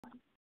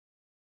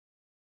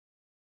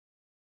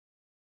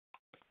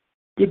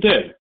Good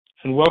day,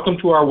 and welcome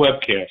to our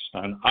webcast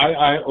on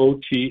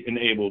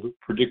IIoT-enabled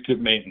predictive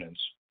maintenance,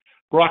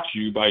 brought to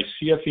you by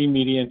CFE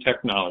Media and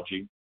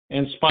Technology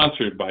and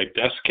sponsored by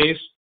Deskcase,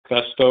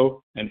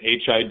 Festo, and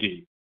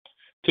HID.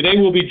 Today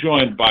we'll be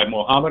joined by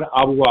Mohammed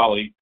Abu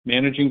Ali,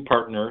 Managing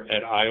Partner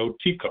at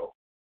IoTeco.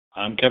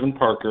 I'm Kevin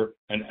Parker,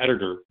 an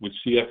editor with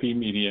CFE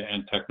Media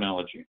and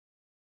Technology.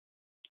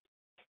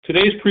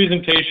 Today's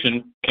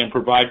presentation can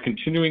provide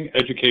continuing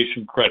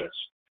education credits.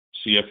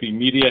 CFE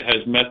Media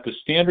has met the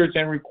standards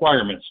and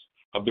requirements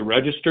of the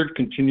Registered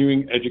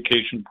Continuing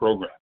Education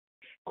Program.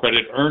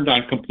 Credit earned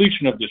on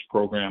completion of this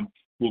program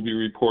will be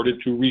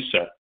reported to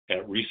RECEP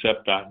at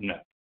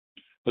recep.net.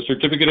 A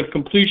certificate of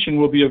completion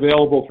will be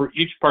available for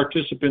each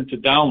participant to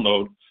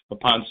download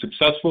upon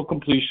successful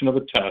completion of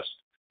a test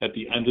at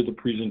the end of the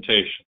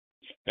presentation.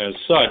 As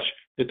such,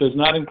 it does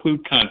not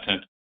include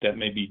content that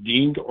may be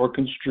deemed or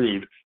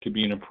construed to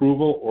be an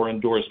approval or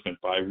endorsement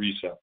by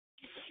RECEP.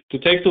 To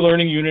take the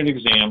Learning Unit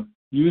exam,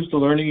 use the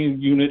Learning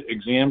Unit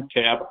Exam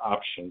tab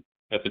option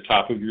at the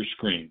top of your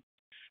screen.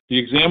 The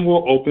exam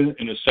will open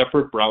in a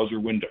separate browser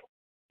window.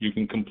 You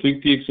can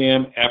complete the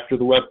exam after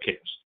the webcast.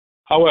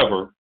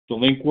 However, the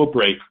link will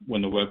break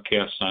when the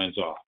webcast signs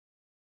off.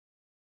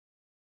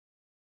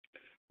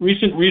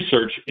 Recent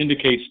research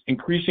indicates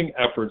increasing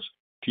efforts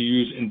to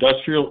use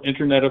industrial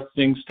Internet of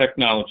Things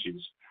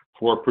technologies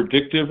for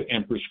predictive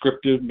and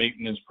prescriptive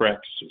maintenance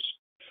practices.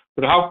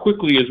 But how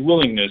quickly is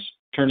willingness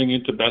turning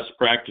into best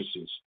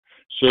practices?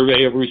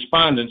 Survey of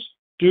respondents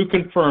do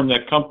confirm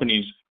that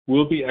companies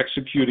will be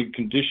executing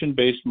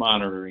condition-based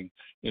monitoring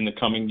in the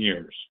coming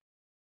years.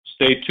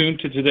 Stay tuned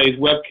to today's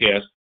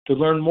webcast to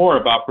learn more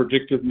about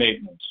predictive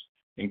maintenance,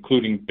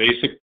 including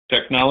basic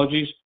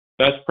technologies,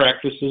 best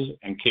practices,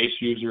 and case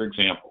user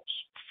examples.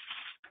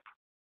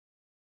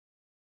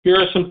 Here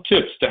are some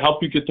tips to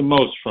help you get the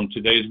most from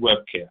today's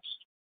webcast.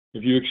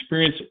 If you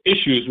experience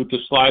issues with the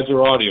slides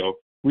or audio,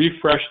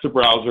 refresh the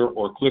browser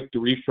or click the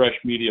Refresh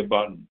Media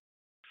button.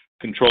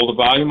 Control the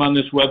volume on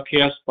this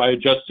webcast by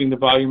adjusting the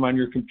volume on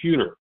your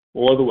computer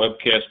or the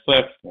webcast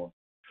platform.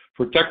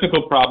 For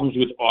technical problems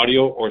with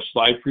audio or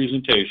slide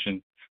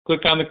presentation,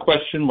 click on the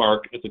question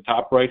mark at the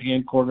top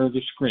right-hand corner of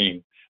the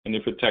screen, and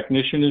if a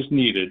technician is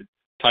needed,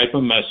 type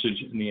a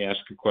message in the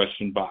Ask a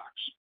Question box.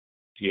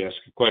 The Ask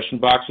a Question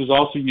box is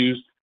also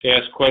used to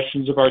ask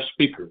questions of our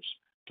speakers.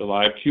 The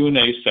live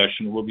Q&A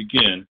session will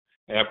begin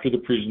after the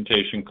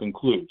presentation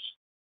concludes.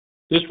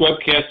 This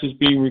webcast is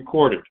being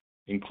recorded,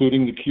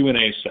 including the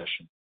Q&A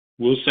session.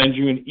 We'll send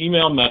you an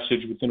email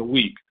message within a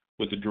week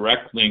with a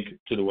direct link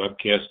to the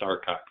webcast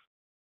archive.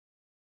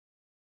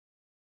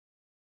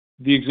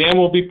 The exam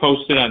will be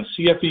posted on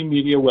CFE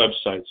Media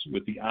websites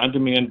with the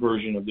on-demand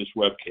version of this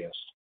webcast.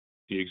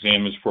 The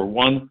exam is for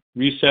one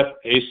RECEP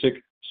ASIC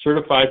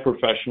Certified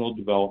Professional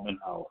Development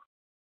Hour.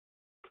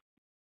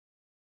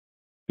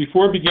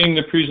 Before beginning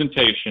the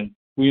presentation,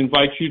 we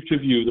invite you to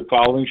view the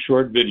following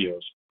short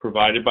videos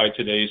provided by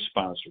today's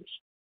sponsors.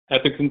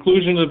 At the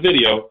conclusion of the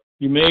video,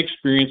 you may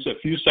experience a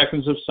few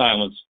seconds of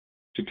silence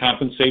to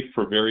compensate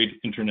for varied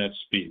internet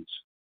speeds.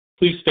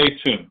 Please stay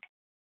tuned.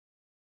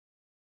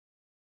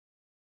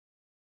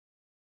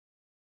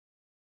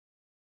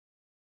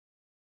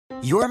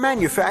 Your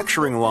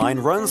manufacturing line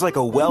runs like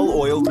a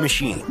well-oiled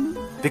machine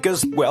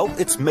because, well,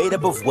 it's made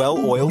up of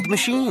well-oiled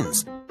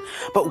machines.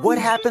 But what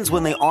happens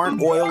when they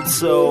aren't oiled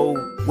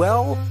so,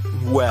 well,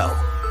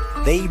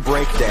 they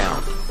break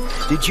down.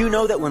 Did you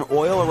know that when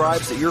oil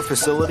arrives at your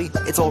facility,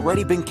 it's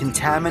already been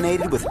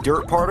contaminated with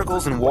dirt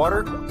particles and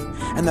water?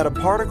 And that a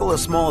particle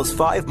as small as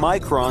 5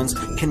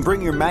 microns can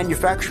bring your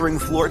manufacturing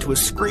floor to a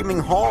screaming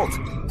halt?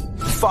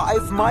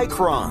 5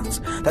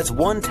 microns! That's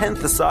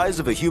 1/10 the size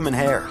of a human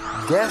hair.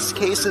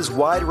 Deskcase's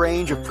wide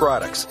range of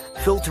products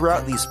filter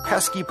out these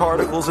pesky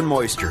particles and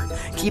moisture,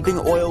 keeping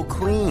oil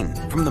clean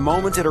from the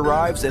moment it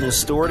arrives and is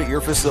stored at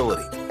your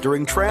facility,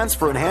 during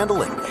transfer and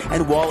handling,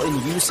 and while in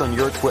use on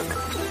your equipment.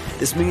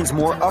 This means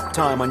more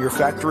uptime on your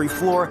factory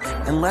floor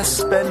and less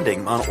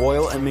spending on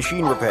oil and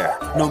machine repair.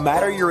 No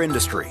matter your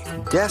industry,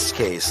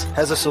 Deskcase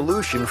has a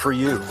solution for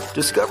you.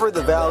 Discover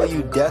the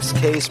value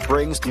Deskcase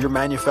brings to your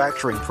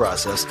manufacturing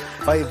process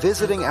by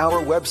visiting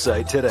our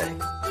website today.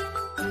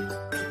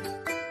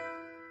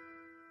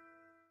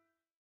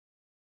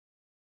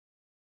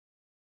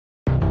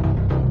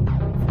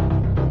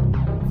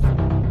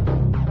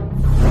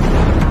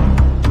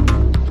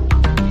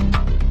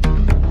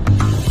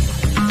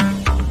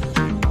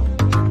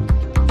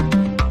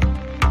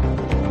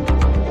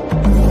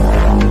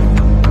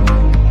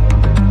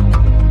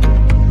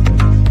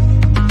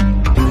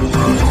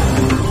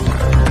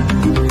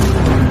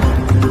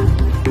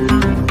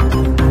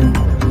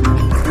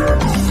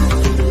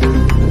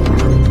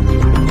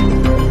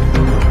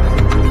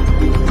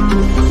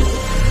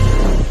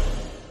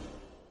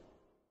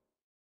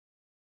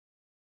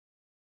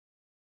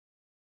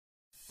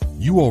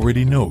 You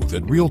already know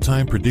that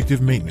real-time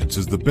predictive maintenance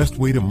is the best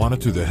way to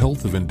monitor the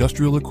health of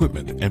industrial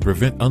equipment and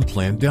prevent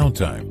unplanned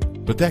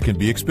downtime, but that can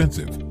be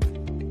expensive.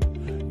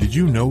 Did Did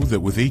you know that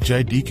with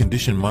HID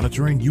condition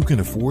monitoring, you can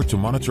afford to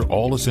monitor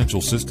all essential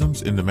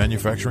systems in the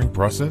manufacturing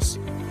process?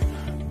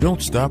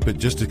 Don't stop at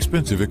just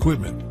expensive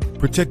equipment.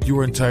 Protect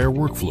your entire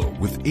workflow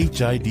with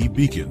HID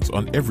beacons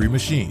on every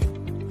machine,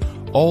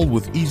 all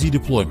with easy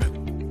deployment,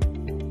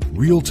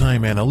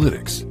 real-time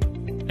analytics,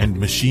 and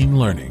machine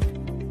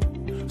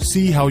learning.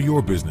 See how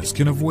your business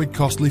can avoid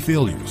costly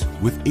failures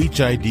with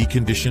HID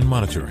condition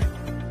monitoring.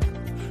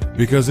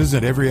 Because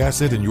isn't every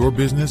asset in your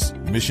business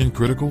mission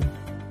critical?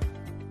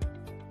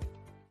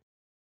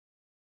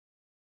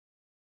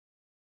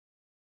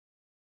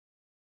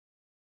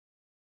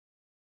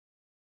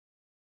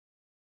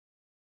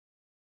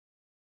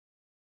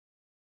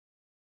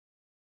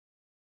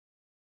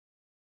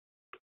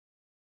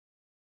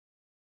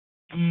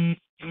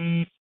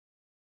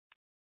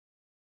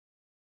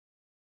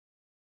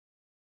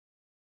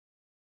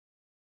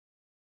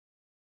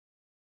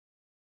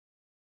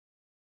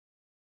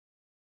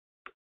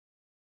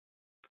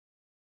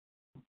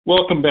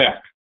 Welcome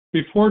back.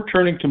 Before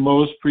turning to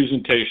Mo's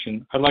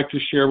presentation, I'd like to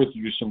share with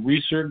you some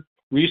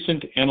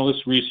recent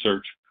analyst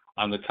research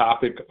on the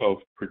topic of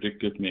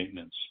predictive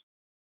maintenance.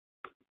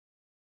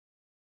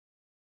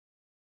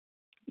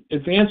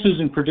 Advances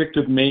in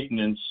predictive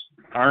maintenance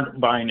aren't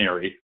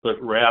binary, but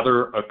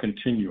rather a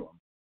continuum.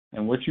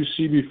 And what you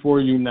see before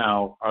you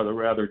now are the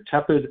rather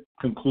tepid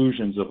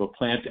conclusions of a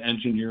plant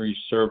engineering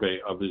survey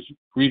of his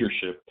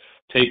readership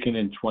taken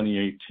in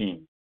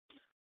 2018.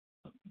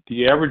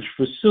 The average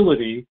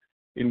facility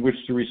in which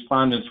the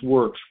respondents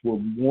worked were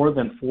more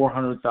than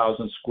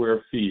 400,000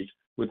 square feet,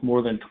 with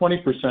more than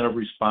 20% of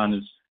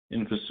respondents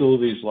in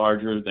facilities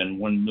larger than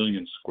 1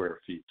 million square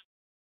feet.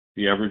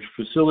 The average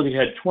facility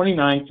had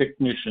 29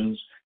 technicians,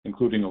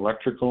 including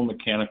electrical,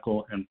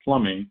 mechanical, and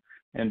plumbing,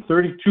 and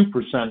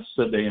 32%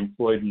 said they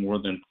employed more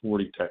than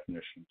 40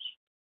 technicians.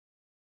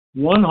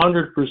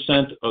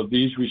 100% of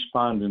these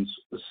respondents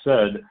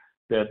said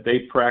that they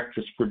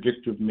practice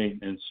predictive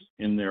maintenance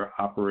in their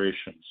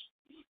operations.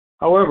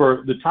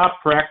 However, the top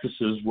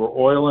practices were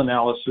oil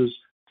analysis,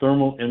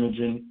 thermal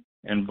imaging,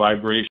 and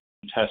vibration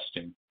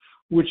testing,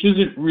 which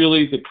isn't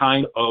really the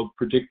kind of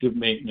predictive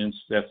maintenance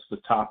that's the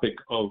topic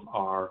of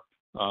our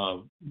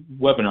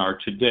webinar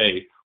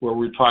today, where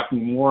we're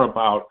talking more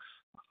about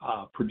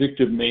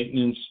predictive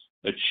maintenance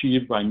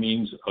achieved by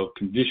means of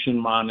condition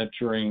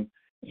monitoring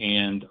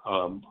and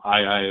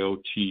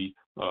IIoT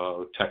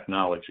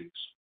technologies.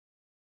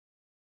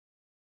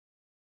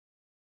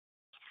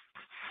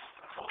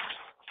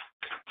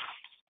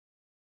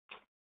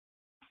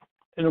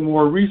 In a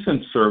more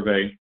recent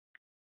survey,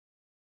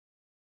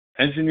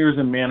 engineers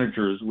and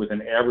managers with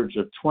an average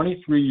of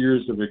 23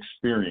 years of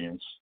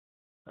experience,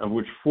 of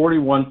which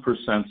 41%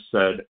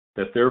 said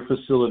that their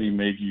facility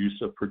made use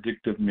of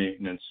predictive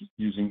maintenance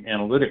using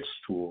analytics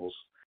tools,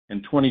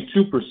 and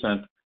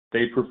 22%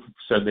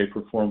 said they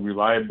performed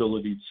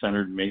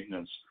reliability-centered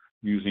maintenance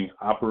using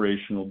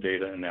operational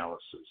data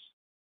analysis.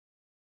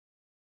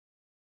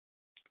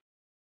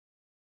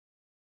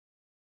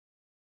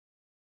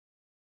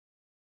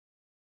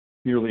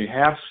 Nearly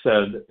half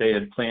said that they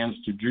had plans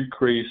to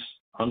decrease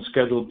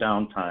unscheduled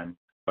downtime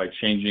by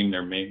changing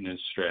their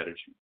maintenance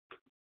strategy.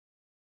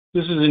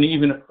 This is an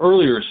even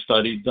earlier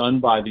study done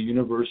by the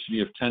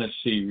University of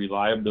Tennessee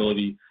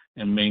Reliability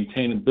and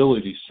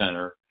Maintainability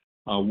Center,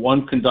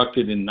 one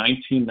conducted in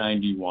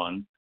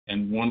 1991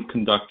 and one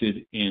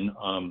conducted in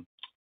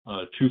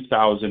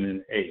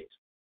 2008.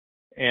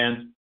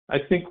 And I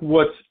think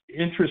what's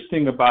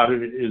interesting about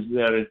it is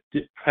that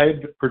it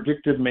had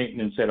predictive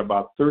maintenance at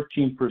about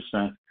 13%,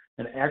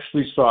 and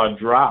actually saw a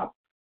drop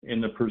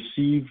in the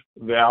perceived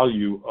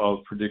value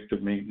of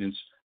predictive maintenance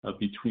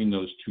between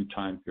those two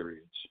time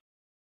periods.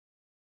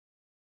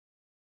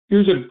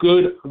 Here's a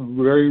good,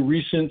 very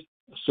recent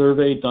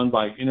survey done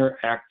by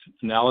Interact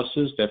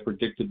Analysis that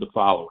predicted the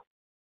following.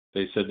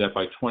 They said that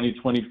by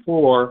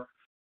 2024,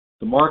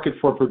 the market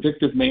for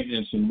predictive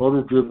maintenance in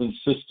motor-driven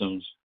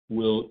systems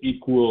will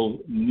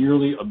equal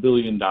nearly $1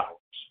 billion.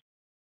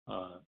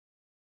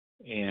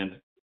 And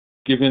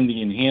given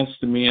the enhanced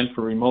demand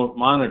for remote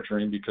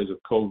monitoring because of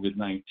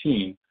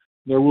COVID-19,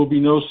 there will be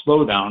no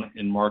slowdown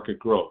in market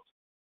growth.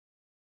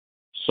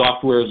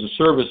 Software as a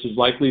service is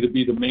likely to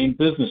be the main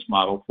business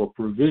model for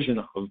provision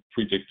of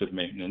predictive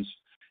maintenance,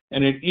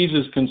 and it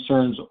eases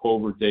concerns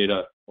over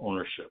data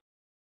ownership.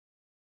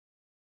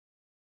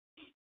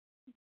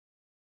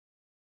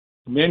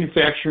 The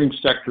manufacturing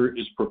sector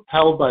is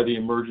propelled by the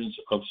emergence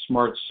of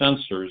smart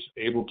sensors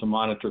able to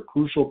monitor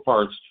crucial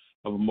parts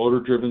of a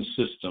motor-driven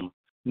system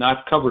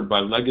not covered by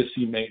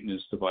legacy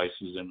maintenance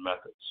devices and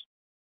methods.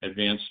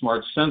 Advanced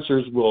smart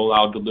sensors will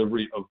allow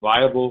delivery of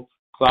viable,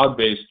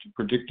 cloud-based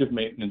predictive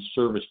maintenance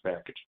service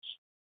packages.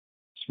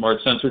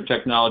 Smart sensor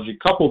technology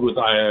coupled with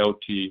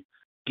IIoT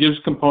gives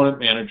component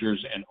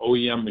managers and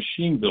OEM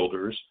machine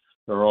builders,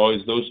 there are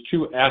always those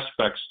two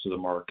aspects to the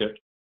market,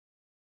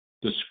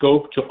 the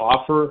scope to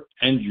offer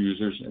end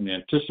users an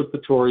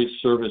anticipatory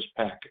service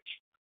package.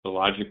 The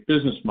logic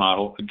business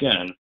model,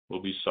 again,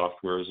 will be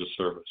software as a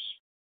service.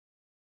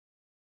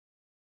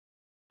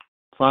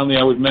 Finally,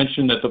 I would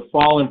mention that the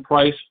fall in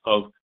price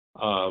of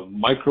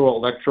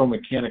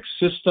Microelectromechanic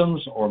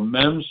systems, or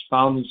MEMS,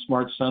 found in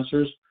smart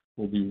sensors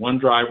will be one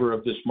driver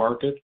of this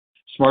market.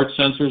 Smart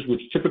sensors,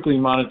 which typically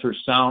monitor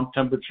sound,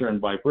 temperature, and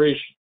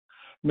vibration,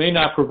 may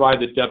not provide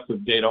the depth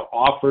of data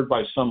offered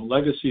by some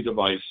legacy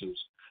devices,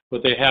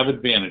 but they have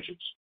advantages.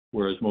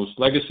 Whereas most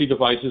legacy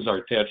devices are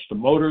attached to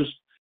motors,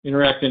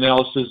 Interact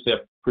Analysis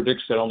that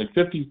predicts that only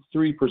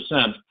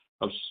 53%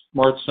 of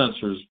smart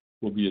sensors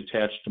will be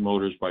attached to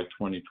motors by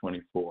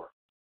 2024.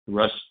 The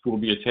rest will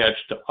be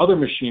attached to other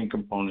machine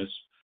components,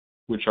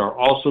 which are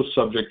also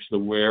subject to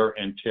the wear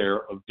and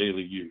tear of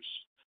daily use.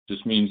 This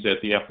means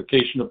that the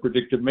application of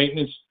predictive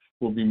maintenance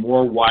will be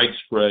more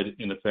widespread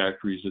in the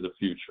factories of the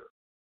future.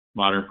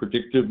 Modern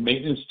predictive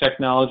maintenance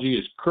technology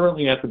is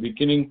currently at the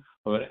beginning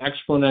of an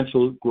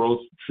exponential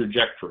growth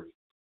trajectory.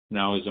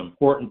 Now is an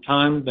important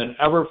time than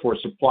ever for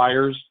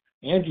suppliers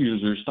and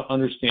users to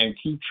understand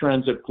key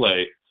trends at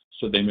play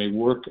so they may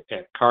work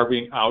at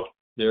carving out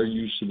their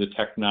use of the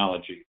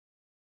technology.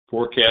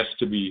 Forecast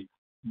to be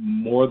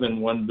more than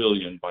 $1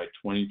 billion by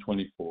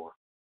 2024.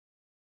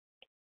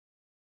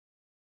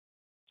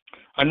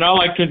 I'd now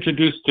like to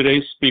introduce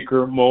today's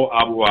speaker, Mo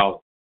Abu-Ali.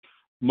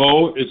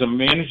 Mo is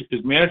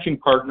managing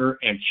partner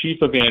and chief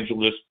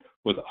evangelist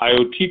with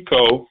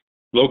IIoT-Co,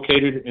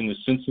 located in the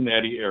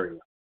Cincinnati area.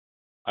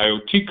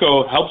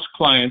 IIoT-Co helps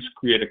clients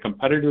create a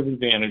competitive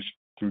advantage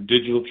through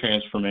digital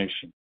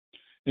transformation.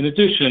 In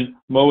addition,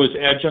 Mo is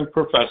adjunct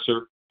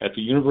professor at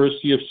the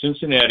University of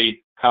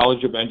Cincinnati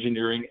College of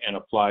Engineering and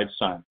Applied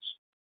Science.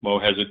 Mo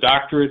has a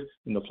doctorate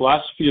in the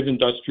philosophy of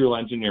industrial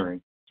engineering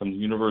from the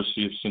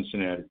University of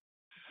Cincinnati.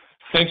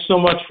 Thanks so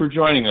much for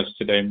joining us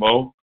today,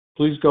 Mo.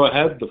 Please go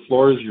ahead. The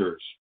floor is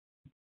yours.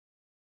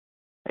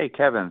 Hey,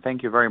 Kevin.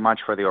 Thank you very much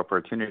for the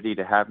opportunity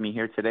to have me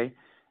here today.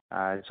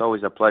 It's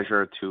always a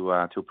pleasure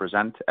to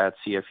present at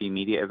CFE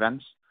Media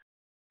events.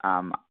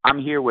 I'm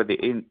here with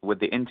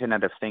the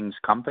Internet of Things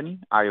company,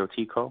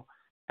 IIoT-Co,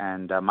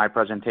 and my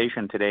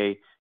presentation today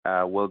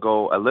will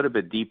go a little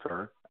bit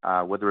deeper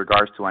with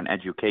regards to an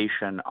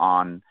education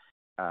on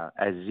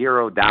a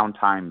zero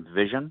downtime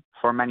vision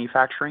for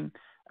manufacturing,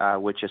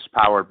 which is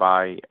powered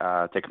by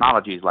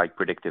technologies like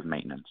predictive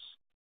maintenance.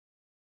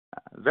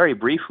 Very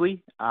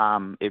briefly,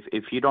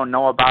 if you don't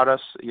know about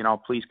us,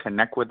 please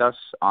connect with us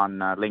on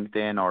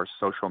LinkedIn or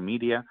social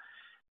media.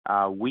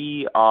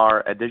 We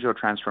are a digital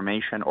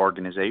transformation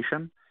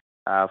organization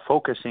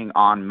focusing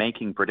on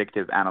making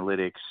predictive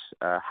analytics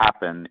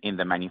happen in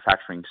the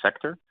manufacturing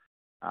sector.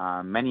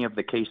 Many of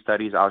the case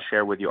studies I'll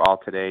share with you all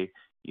today,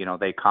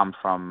 they come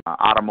from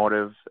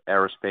automotive,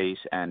 aerospace,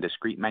 and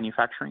discrete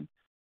manufacturing.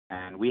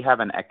 And we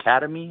have an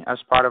academy as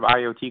part of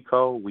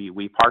IIoT-Co.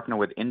 We partner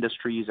with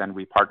industries and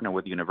we partner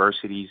with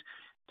universities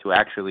to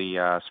actually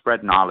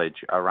spread knowledge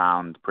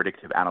around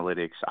predictive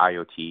analytics,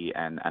 IoT,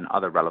 and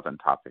other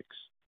relevant topics.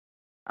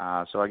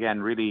 So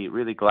again, really,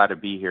 really glad to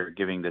be here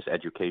giving this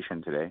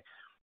education today.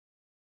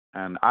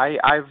 And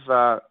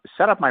I've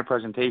set up my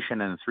presentation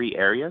in 3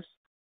 areas.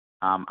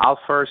 I'll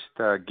first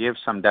give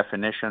some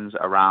definitions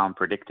around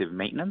predictive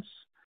maintenance.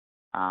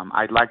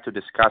 I'd like to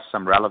discuss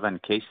some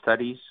relevant case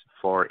studies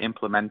for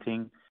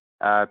implementing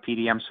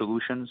PDM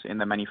solutions in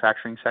the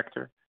manufacturing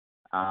sector.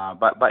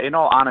 But in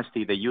all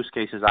honesty, the use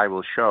cases I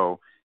will show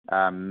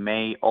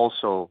may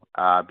also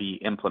be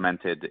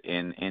implemented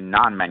in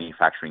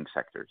non-manufacturing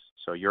sectors.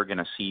 So you're going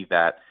to see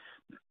that,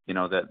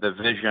 the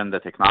vision, the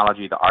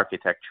technology, the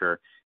architecture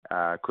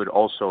could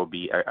also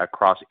be a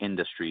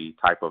cross-industry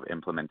type of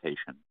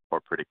implementation for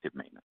predictive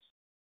maintenance.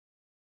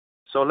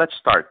 So let's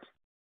start.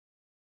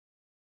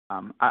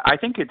 I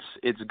think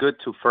it's good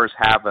to first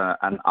have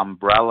an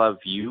umbrella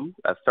view,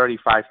 a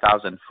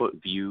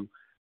 35,000-foot view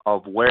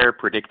of where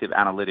predictive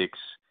analytics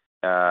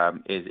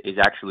is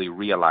actually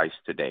realized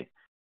today.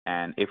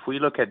 And if we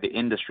look at the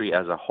industry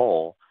as a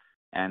whole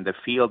and the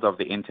field of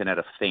the Internet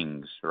of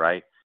Things,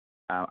 right,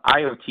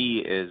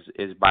 IoT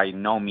is by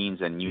no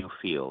means a new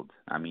field.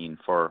 I mean,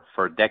 for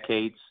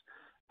decades,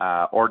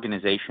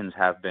 organizations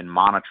have been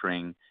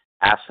monitoring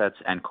assets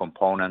and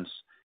components,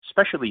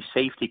 especially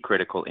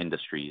safety-critical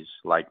industries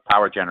like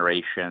power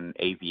generation,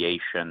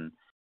 aviation,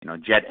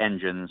 jet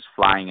engines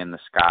flying in the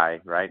sky,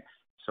 right?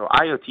 So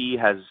IoT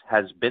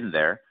has been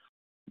there,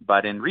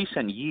 but in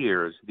recent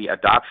years, the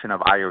adoption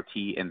of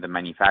IoT in the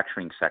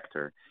manufacturing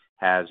sector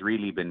has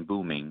really been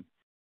booming,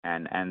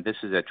 and this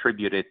is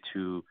attributed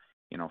to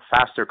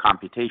faster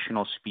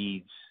computational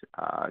speeds,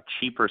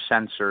 cheaper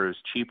sensors,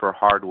 cheaper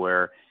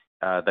hardware,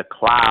 the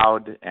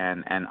cloud,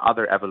 and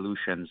other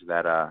evolutions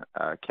that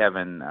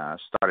Kevin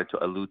started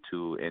to allude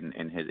to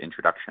in his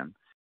introduction.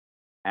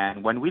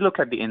 And when we look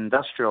at the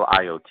industrial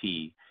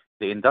IoT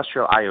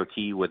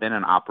within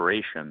an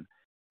operation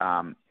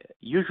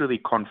usually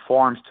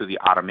conforms to the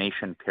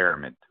automation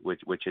pyramid,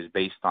 which is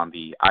based on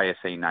the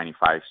ISA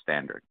 95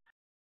 standard.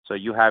 So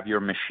you have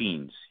your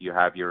machines, you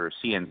have your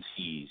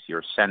CNCs,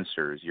 your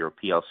sensors, your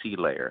PLC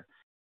layer.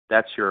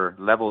 That's your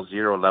level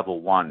 0,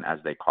 level 1, as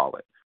they call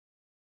it.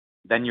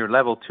 Then your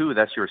level 2,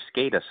 that's your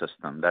SCADA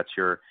system. That's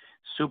your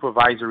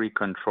supervisory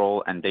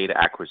control and data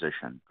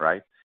acquisition,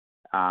 right?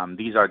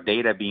 These are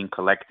data being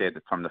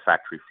collected from the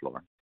factory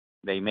floor.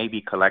 They may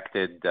be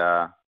collected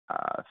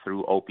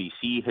through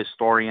OPC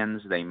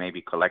historians. They may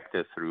be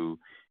collected through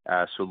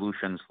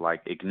solutions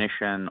like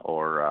Ignition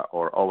or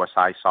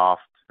OSI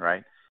Soft,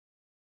 right?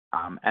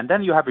 And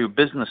then you have your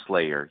business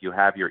layer. You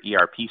have your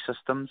ERP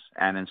systems,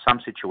 and in some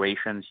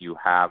situations you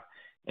have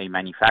a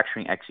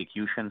manufacturing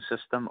execution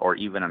system or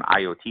even an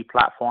IoT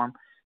platform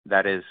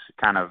that is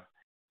kind of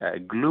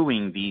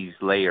gluing these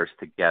layers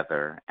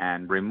together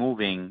and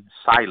removing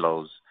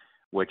silos,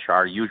 which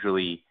are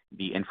usually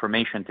the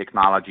information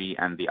technology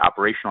and the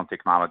operational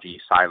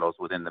technology silos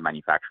within the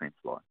manufacturing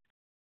floor.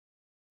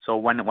 So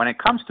when it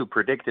comes to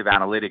predictive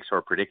analytics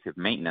or predictive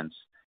maintenance,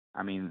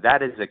 I mean,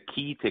 that is a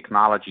key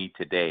technology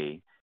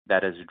today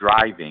that is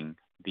driving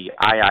the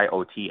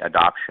IIoT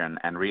adoption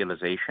and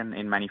realization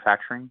in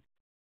manufacturing.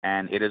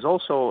 And it is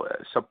also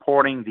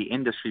supporting the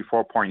Industry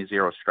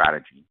 4.0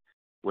 strategy,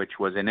 which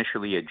was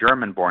initially a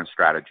German-born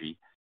strategy,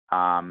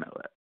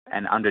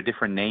 and under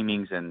different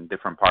namings in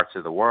different parts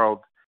of the world.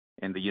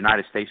 In the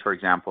United States, for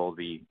example,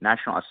 the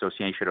National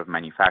Association of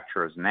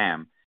Manufacturers,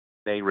 NAM,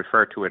 they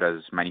refer to it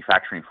as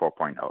Manufacturing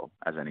 4.0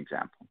 as an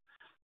example.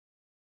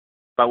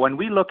 But when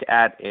we look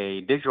at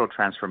a digital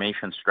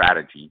transformation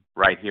strategy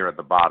right here at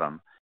the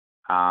bottom,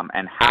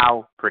 and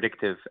how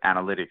predictive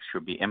analytics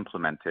should be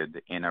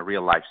implemented in a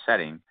real-life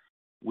setting,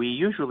 we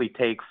usually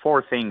take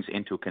four things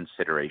into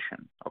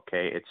consideration.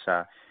 Okay,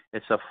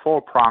 it's a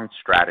four-pronged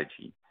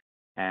strategy,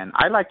 and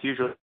I like to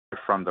usually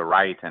start from the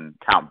right and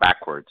count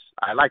backwards.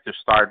 I like to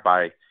start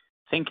by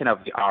thinking of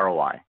the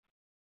ROI.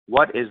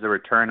 What is the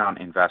return on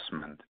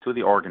investment to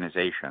the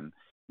organization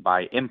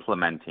by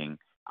implementing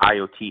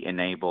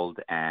IoT-enabled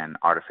and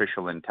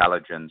artificial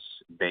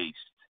intelligence-based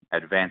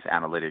advanced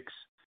analytics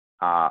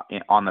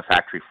on the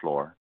factory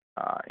floor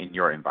in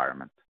your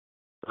environment?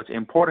 So it's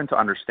important to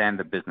understand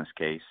the business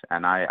case,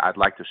 and I'd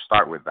like to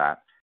start with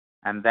that.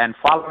 And then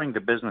following the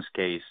business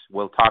case,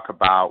 we'll talk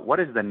about what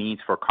is the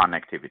needs for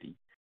connectivity.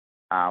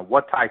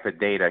 What type of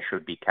data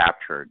should be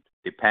captured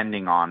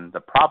depending on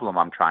the problem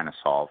I'm trying to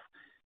solve,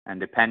 and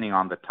depending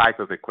on the type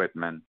of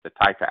equipment, the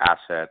type of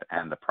asset,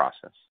 and the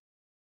process.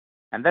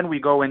 And then we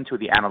go into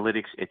the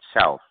analytics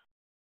itself,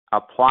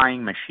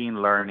 applying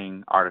machine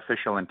learning,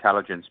 artificial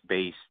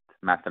intelligence-based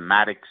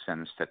mathematics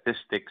and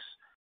statistics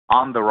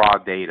on the raw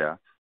data,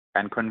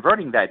 and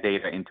converting that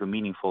data into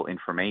meaningful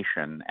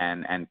information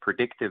and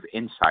predictive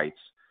insights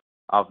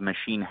of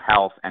machine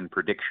health and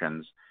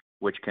predictions,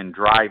 which can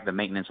drive the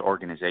maintenance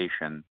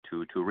organization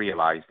to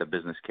realize the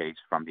business case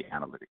from the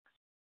analytics.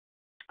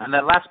 And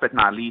then last but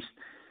not least,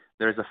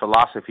 there's a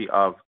philosophy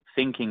of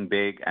thinking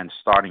big and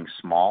starting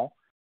small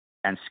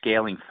and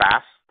scaling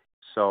fast.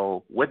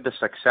 So with the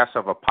success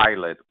of a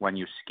pilot, when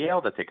you scale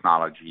the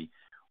technology,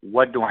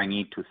 what do I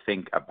need to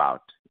think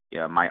about?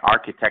 My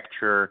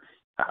architecture,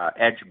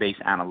 edge-based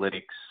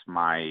analytics,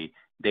 my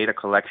data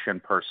collection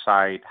per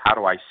site. How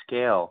do I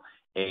scale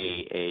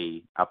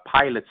a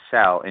pilot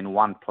cell in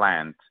one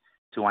plant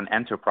to an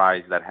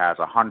enterprise that has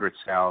 100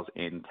 cells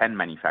in 10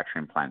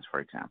 manufacturing plants, for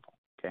example?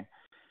 Okay.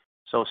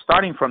 So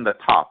starting from the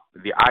top,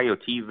 the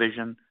IoT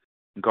vision,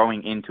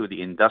 going into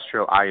the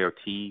industrial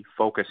IoT,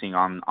 focusing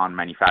on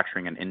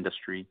manufacturing and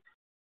industry,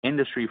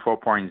 Industry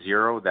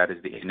 4.0, that is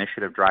the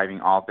initiative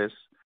driving all this,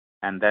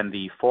 and then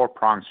the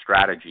four-pronged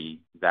strategy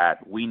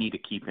that we need to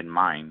keep in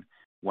mind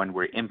when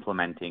we're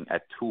implementing a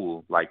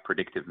tool like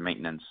predictive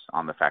maintenance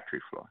on the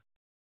factory floor.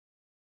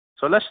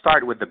 So let's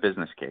start with the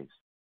business case.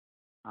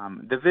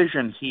 The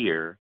vision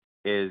here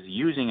is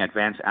using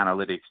advanced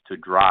analytics to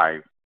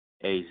drive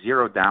a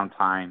zero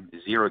downtime,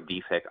 zero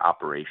defect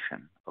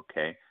operation,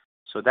 okay?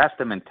 So that's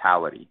the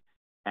mentality.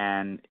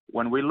 And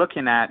when we're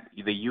looking at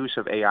the use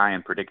of AI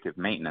and predictive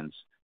maintenance,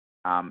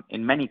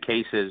 in many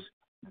cases,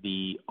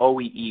 the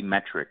OEE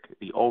metric,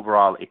 the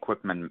overall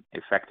equipment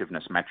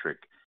effectiveness metric,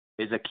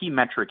 is a key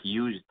metric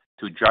used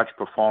to judge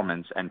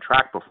performance and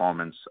track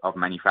performance of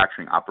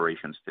manufacturing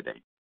operations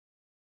today.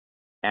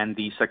 And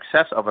the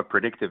success of a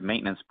predictive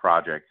maintenance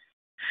project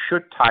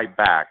should tie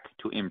back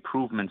to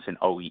improvements in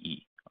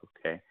OEE,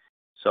 okay?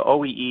 So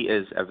OEE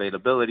is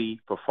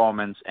availability,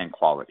 performance, and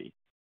quality.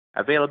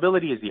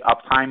 Availability is the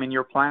uptime in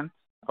your plant,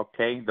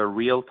 okay? The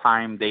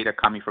real-time data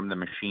coming from the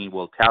machine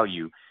will tell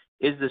you,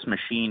 is this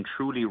machine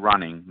truly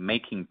running,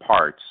 making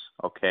parts,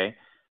 okay?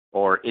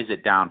 Or is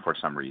it down for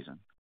some reason?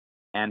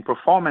 And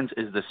performance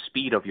is the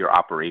speed of your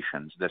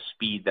operations, the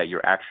speed that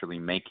you're actually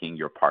making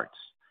your parts.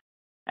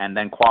 And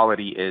then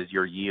quality is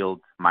your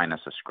yield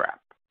minus a scrap,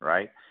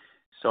 right?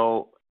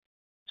 So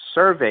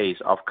surveys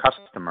of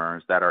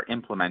customers that are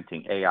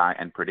implementing AI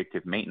and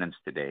predictive maintenance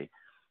today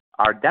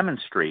are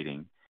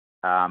demonstrating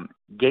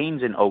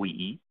gains in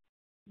OEE.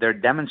 They're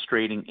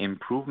demonstrating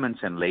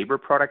improvements in labor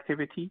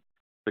productivity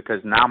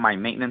because now my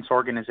maintenance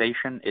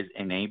organization is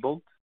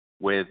enabled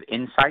with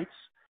insights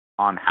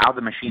on how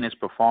the machine is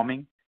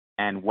performing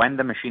and when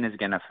the machine is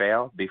going to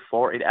fail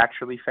before it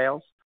actually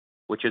fails,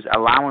 which is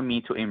allowing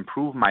me to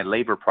improve my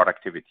labor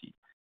productivity.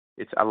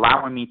 It's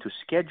allowing me to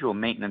schedule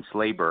maintenance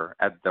labor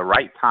at the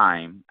right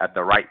time, at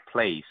the right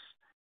place,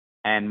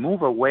 and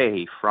move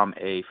away from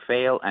a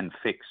fail and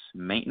fix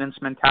maintenance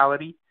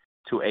mentality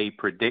to a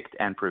predict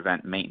and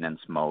prevent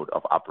maintenance mode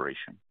of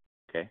operation.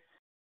 Okay.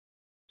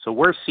 So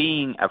we're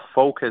seeing a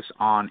focus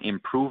on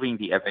improving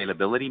the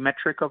availability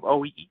metric of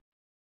OEE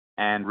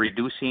and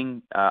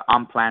reducing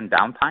unplanned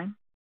downtime.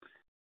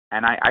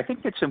 And I think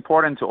it's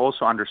important to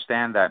also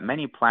understand that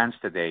many plants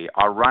today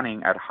are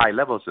running at high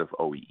levels of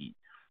OEE.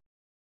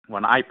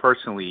 When I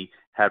personally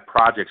had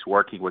projects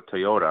working with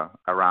Toyota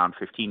around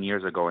 15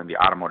 years ago in the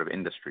automotive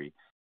industry,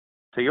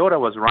 Toyota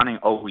was running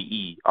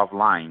OEE of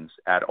lines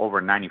at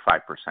over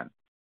 95%.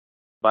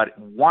 But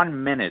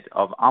 1 minute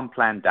of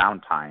unplanned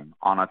downtime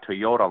on a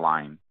Toyota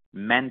line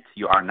meant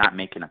you are not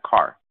making a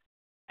car.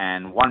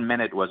 And 1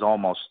 minute was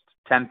almost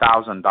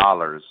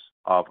 $10,000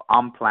 of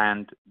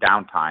unplanned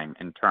downtime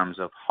in terms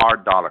of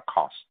hard dollar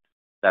cost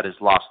that is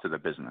lost to the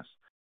business.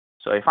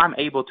 So if I'm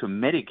able to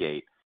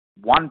mitigate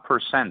 1%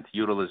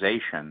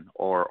 utilization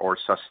or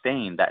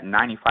sustain that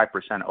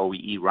 95%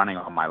 OEE running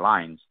on my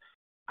lines,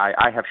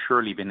 I have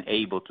surely been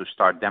able to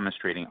start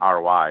demonstrating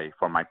ROI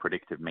for my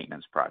predictive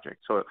maintenance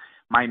project. So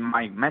my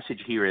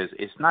message here is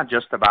it's not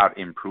just about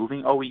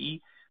improving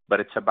OEE, but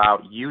it's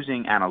about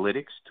using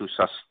analytics to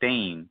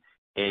sustain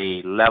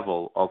a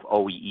level of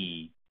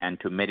OEE and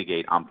to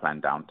mitigate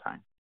unplanned downtime.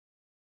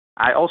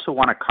 I also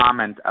want to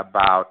comment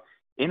about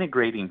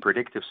integrating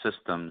predictive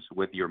systems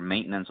with your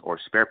maintenance or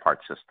spare part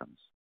systems.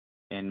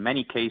 In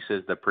many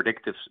cases, the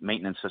predictive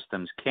maintenance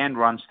systems can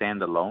run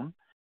standalone,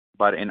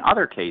 but in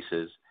other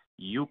cases,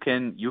 you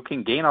can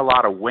gain a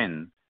lot of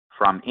win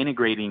from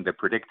integrating the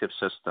predictive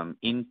system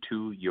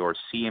into your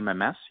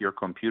CMMS, your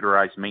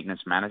computerized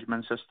maintenance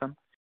management system,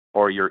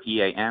 or your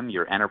EAM,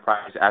 your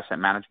enterprise asset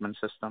management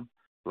system,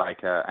 like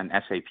an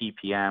SAP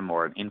PM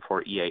or an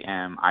Infor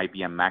EAM,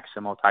 IBM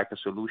Maximo type of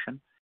solution,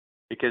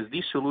 because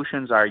these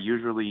solutions are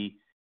usually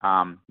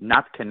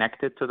not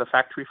connected to the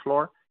factory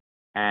floor.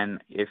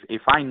 And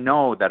if I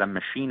know that a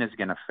machine is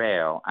going to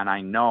fail and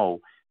I know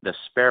the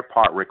spare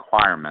part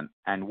requirement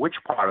and which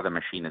part of the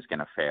machine is going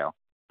to fail,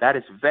 that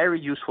is very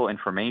useful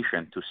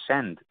information to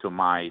send to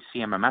my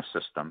CMMS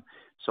system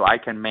so I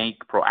can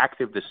make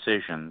proactive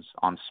decisions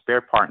on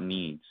spare part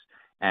needs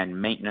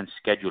and maintenance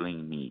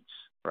scheduling needs,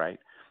 right?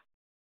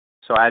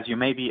 So as you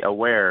may be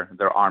aware,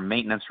 there are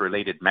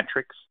maintenance-related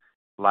metrics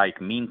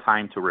like mean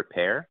time to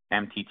repair,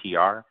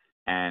 MTTR,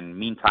 and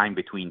mean time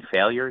between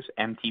failures,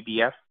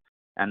 MTBF.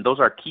 And those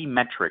are key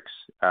metrics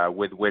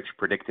with which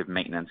predictive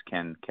maintenance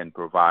can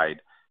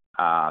provide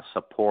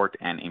support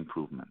and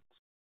improvements.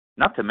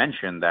 Not to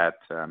mention that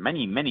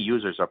many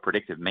users of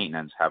predictive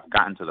maintenance have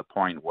gotten to the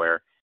point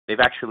where they've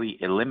actually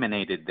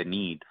eliminated the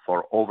need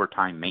for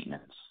overtime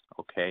maintenance,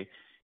 okay?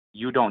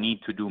 You don't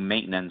need to do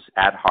maintenance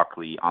ad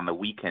hocly on the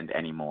weekend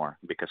anymore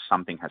because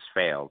something has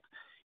failed.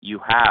 You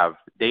have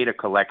data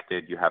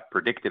collected, you have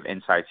predictive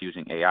insights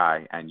using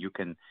AI, and you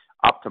can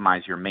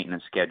optimize your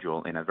maintenance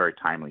schedule in a very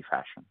timely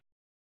fashion.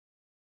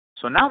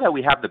 So now that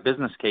we have the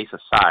business case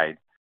aside,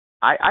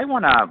 I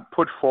want to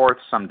put forth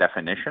some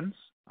definitions,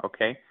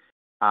 okay?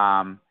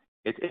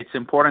 It's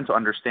important to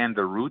understand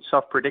the roots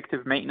of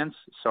predictive maintenance.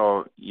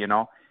 So,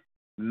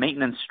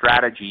 maintenance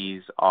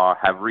strategies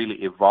have really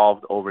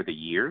evolved over the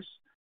years,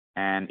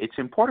 and it's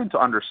important to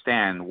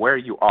understand where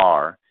you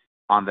are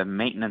on the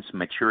maintenance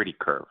maturity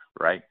curve,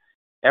 right?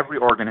 Every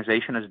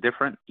organization is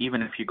different.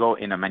 Even if you go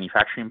in a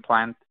manufacturing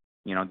plant,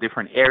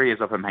 different areas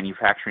of a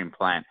manufacturing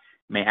plant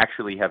may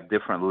actually have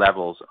different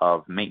levels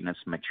of maintenance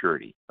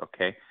maturity,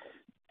 okay?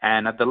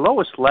 And at the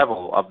lowest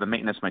level of the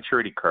maintenance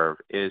maturity curve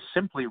is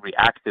simply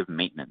reactive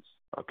maintenance,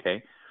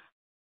 okay?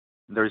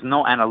 There's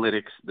no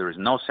analytics, there's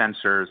no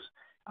sensors.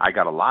 I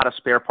got a lot of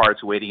spare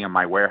parts waiting in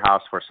my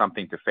warehouse for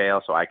something to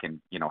fail so I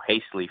can,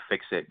 hastily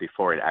fix it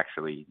before it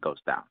actually goes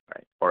down,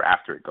 right? Or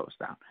after it goes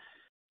down.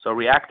 So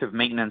reactive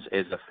maintenance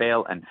is a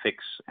fail and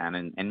fix,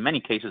 and in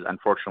many cases,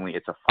 unfortunately,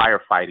 it's a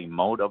firefighting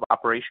mode of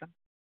operation.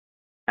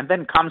 And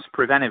then comes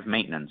preventive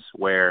maintenance,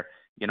 where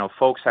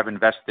folks have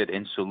invested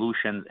in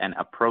solutions and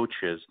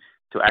approaches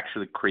to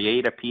actually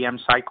create a PM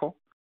cycle.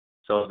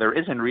 So there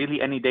isn't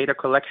really any data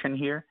collection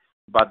here,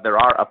 but there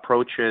are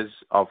approaches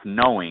of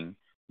knowing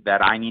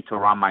that I need to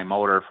run my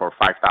motor for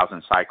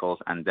 5,000 cycles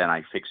and then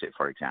I fix it,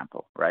 for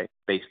example, right?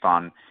 Based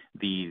on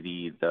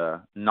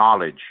the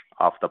knowledge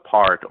of the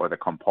part or the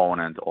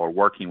component or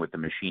working with the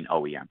machine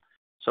OEM.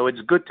 So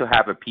it's good to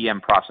have a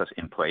PM process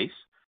in place.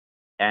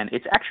 And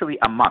it's actually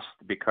a must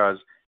because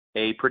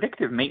a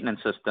predictive maintenance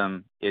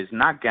system is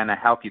not going to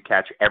help you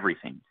catch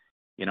everything.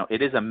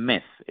 It is a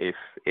myth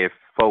if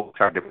folks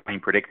are deploying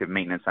predictive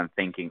maintenance and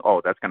thinking,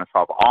 oh, that's going to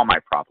solve all my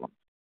problems.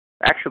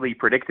 Actually,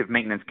 predictive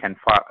maintenance can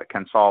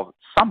solve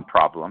some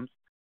problems,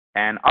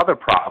 and other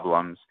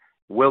problems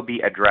will be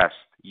addressed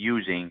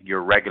using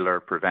your regular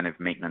preventive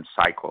maintenance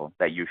cycle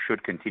that you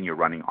should continue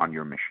running on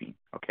your machine,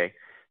 okay?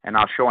 And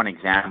I'll show an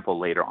example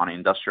later on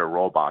industrial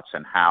robots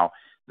and how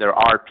there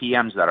are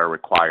PMs that are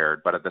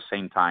required, but at the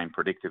same time,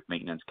 predictive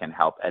maintenance can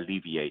help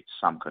alleviate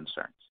some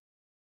concerns.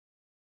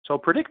 So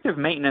predictive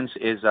maintenance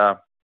is a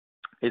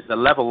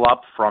level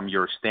up from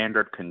your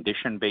standard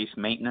condition-based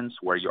maintenance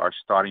where you are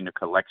starting to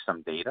collect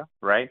some data,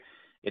 right?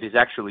 It is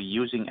actually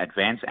using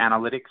advanced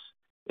analytics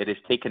It is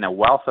taking a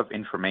wealth of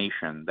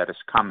information that is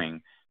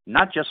coming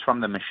not just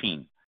from the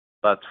machine,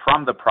 but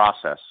from the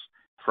process,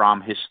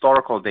 from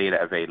historical data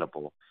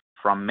available,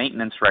 from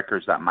maintenance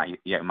records that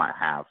you might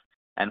have,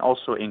 and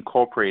also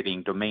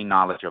incorporating domain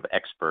knowledge of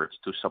experts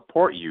to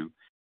support you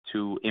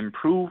to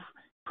improve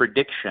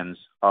predictions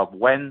of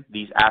when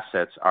these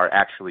assets are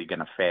actually going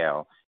to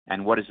fail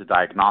and what is the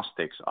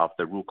diagnostics of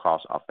the root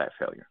cause of that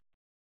failure.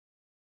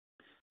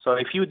 So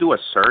if you do a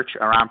search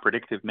around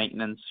predictive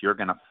maintenance, you're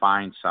going to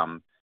find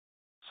some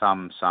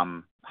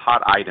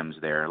hot items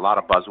there, a lot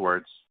of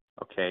buzzwords,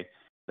 okay?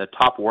 The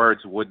top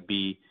words would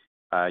be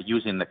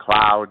using the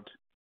cloud,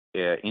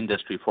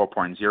 Industry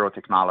 4.0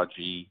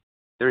 technology.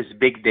 There's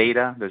big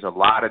data. There's a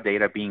lot of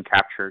data being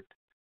captured.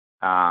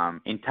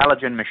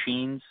 Intelligent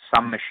machines.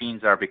 Some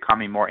machines are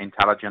becoming more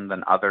intelligent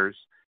than others.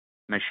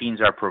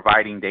 Machines are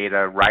providing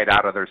data right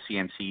out of their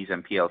CNCs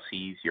and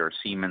PLCs, your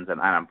Siemens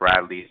and Allen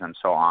Bradleys and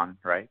so on,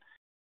 right?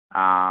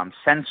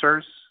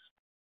 Sensors.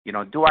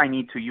 Do I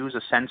need to use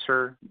a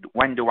sensor?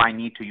 When do I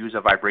need to use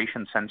a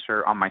vibration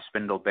sensor on my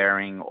spindle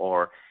bearing?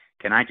 Or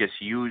can I just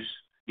use,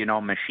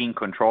 machine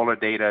controller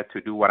data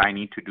to do what I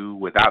need to do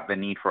without the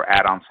need for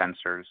add-on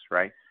sensors,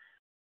 right?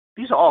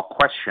 These are all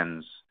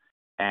questions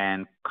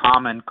and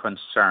common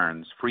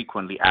concerns,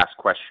 frequently asked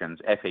questions,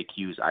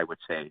 FAQs, I would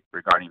say,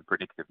 regarding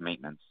predictive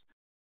maintenance.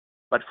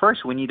 But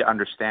first, we need to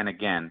understand,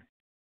 again,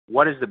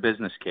 what is the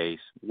business case?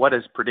 What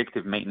does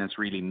predictive maintenance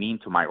really mean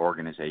to my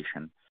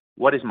organization?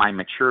 What is my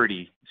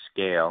maturity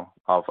scale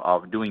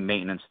of doing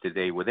maintenance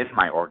today within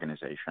my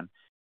organization?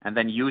 And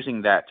then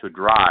using that to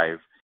drive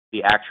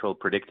the actual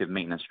predictive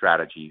maintenance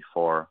strategy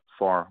for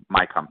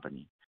my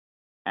company.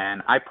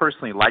 And I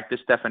personally like this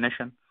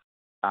definition.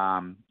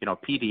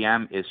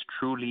 PDM is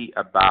truly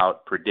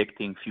about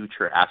predicting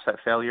future asset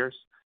failures.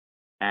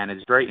 And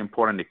it's very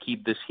important to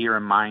keep this here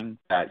in mind,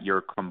 that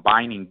you're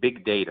combining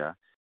big data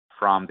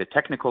from the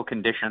technical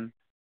condition,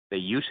 the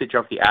usage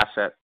of the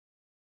asset,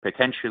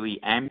 potentially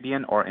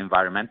ambient or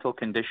environmental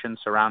conditions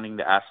surrounding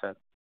the asset.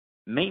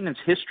 Maintenance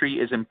history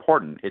is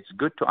important. It's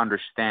good to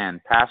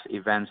understand past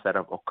events that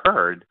have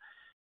occurred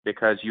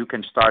because you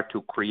can start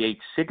to create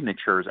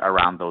signatures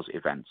around those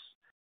events.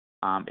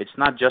 It's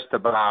not just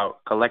about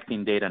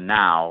collecting data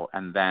now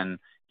and then,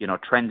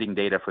 trending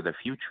data for the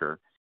future.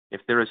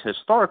 If there is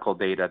historical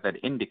data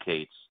that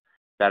indicates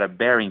that a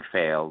bearing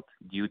failed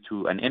due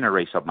to an inner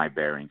race of my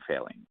bearing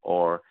failing,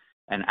 or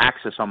an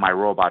axis on my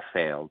robot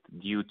failed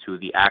due to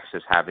the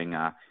axis having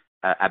a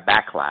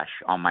backlash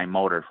on my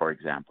motor, for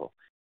example,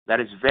 that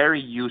is very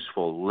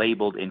useful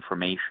labeled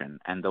information,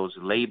 and those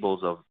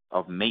labels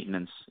of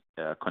maintenance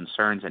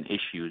concerns and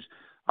issues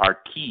are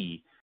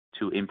key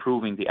to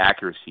improving the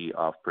accuracy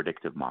of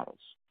predictive models.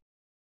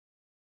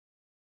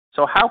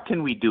 So how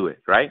can we do it,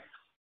 right?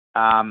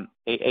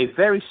 A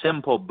very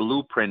simple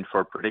blueprint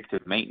for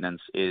predictive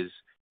maintenance is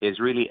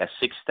really a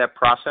 6-step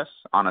process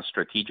on a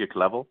strategic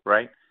level,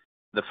 right?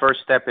 The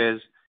first step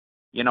is,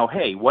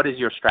 hey, what is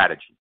your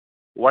strategy?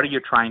 What are you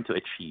trying to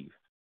achieve?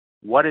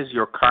 What is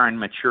your current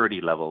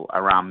maturity level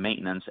around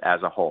maintenance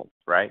as a whole,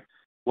 right?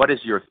 What is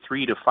your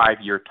 3 to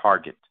 5 year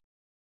target?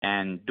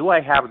 And do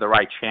I have the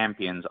right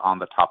champions on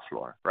the top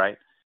floor, right?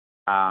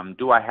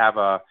 Do I have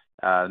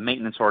a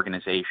maintenance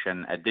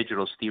organization, a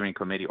digital steering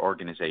committee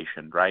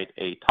organization, right?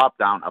 A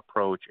top-down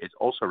approach is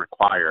also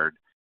required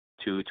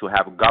to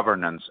have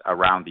governance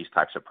around these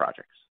types of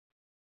projects.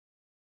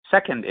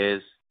 Second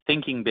is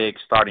thinking big,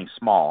 starting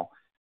small.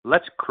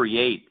 Let's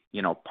create,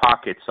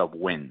 pockets of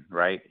win,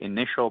 right?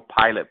 Initial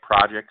pilot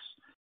projects.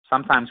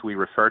 Sometimes we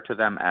refer to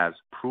them as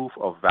proof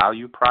of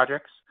value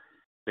projects,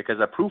 because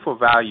a proof of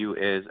value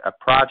is a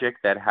project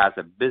that has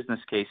a business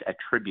case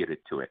attributed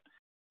to it.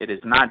 It is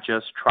not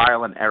just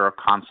trial and error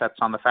concepts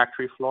on the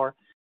factory floor.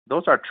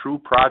 Those are true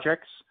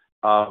projects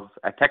of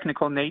a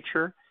technical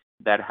nature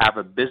that have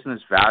a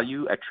business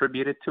value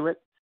attributed to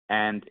it,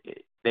 and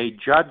they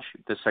judge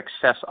the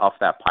success of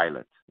that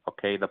pilot.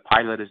 Okay, the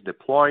pilot is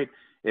deployed,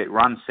 it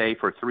runs, say,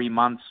 for 3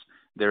 months,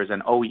 there's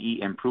an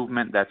OEE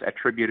improvement that's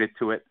attributed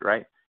to it,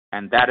 right?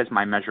 And that is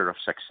my measure of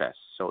success.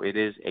 So it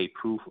is a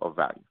proof of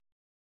value.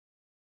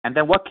 And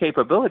then what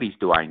capabilities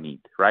do I need,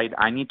 right?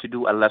 I need to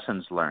do a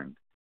lessons learned.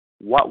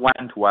 What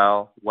went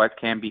well? What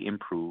can be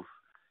improved?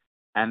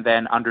 And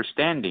then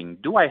understanding,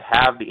 do I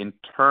have the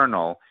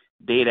internal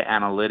data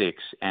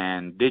analytics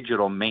and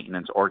digital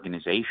maintenance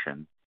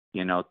organization,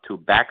 to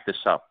back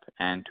this up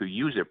and to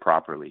use it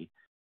properly?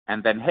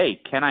 And then, hey,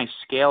 can I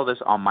scale this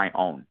on my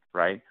own,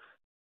 right?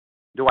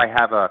 Do I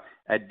have a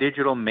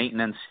digital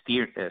maintenance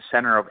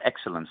center of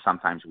excellence,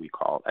 sometimes we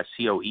call, a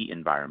COE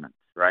environment,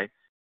 right?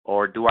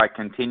 Or do I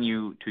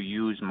continue to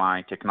use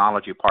my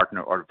technology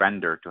partner or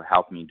vendor to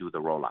help me do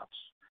the rollouts?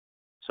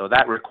 So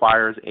that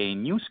requires a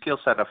new skill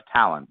set of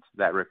talent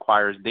that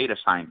requires data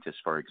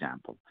scientists, for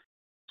example.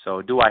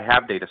 So do I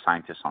have data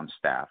scientists on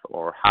staff,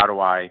 or how do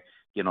I,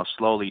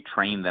 slowly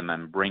train them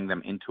and bring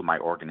them into my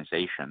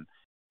organization?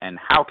 And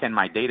how can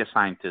my data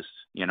scientists,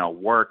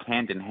 work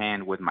hand in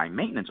hand with my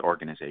maintenance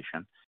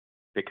organization?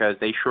 Because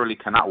they surely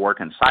cannot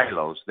work in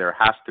silos. There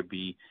has to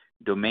be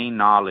domain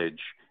knowledge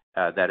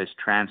that is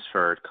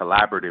transferred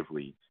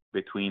collaboratively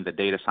between the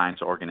data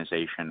science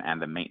organization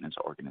and the maintenance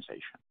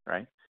organization,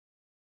 right?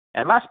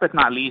 And last but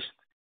not least,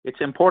 it's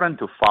important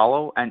to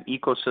follow an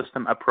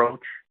ecosystem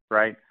approach,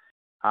 right?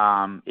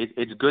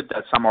 It's good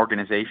that some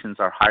organizations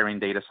are hiring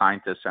data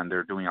scientists and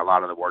they're doing a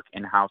lot of the work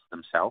in-house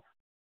themselves,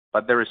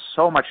 but there is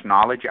so much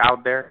knowledge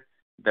out there.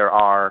 There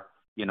are,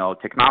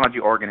 technology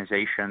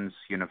organizations,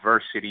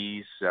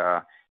 universities,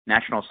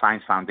 National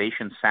Science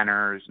Foundation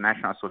centers,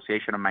 National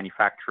Association of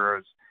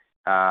Manufacturers,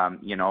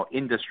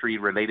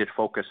 industry-related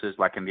focuses,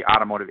 like in the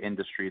automotive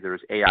industry,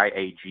 there's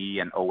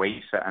AIAG and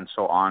OASA and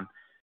so on.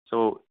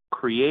 So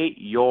create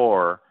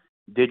your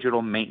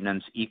digital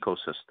maintenance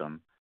ecosystem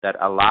that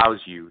allows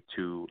you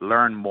to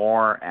learn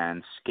more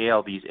and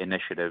scale these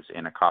initiatives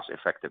in a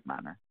cost-effective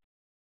manner.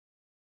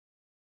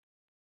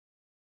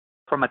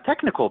 From a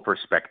technical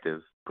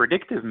perspective,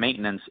 predictive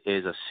maintenance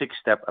is a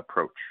 6-step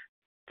approach,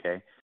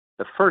 okay?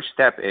 The first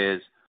step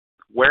is,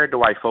 where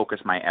do I focus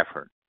my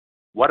effort?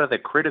 What are the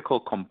critical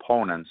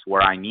components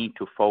where I need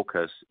to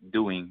focus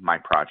doing my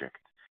project?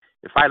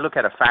 If I look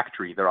at a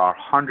factory, there are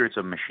hundreds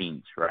of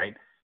machines, right?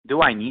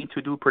 Do I need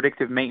to do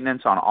predictive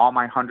maintenance on all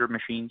my 100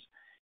 machines?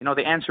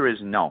 The answer is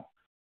no.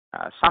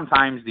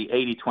 Sometimes the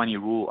 80-20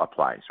 rule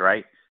applies,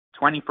 right?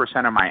 20%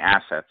 of my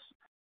assets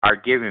are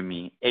giving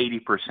me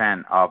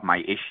 80% of my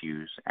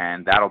issues,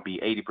 and that'll be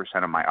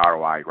 80% of my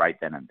ROI right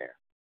then and there,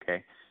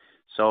 okay?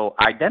 So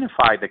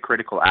identify the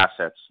critical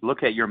assets,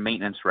 look at your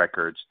maintenance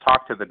records,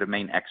 talk to the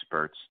domain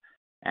experts,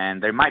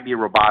 and there might be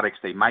robotics,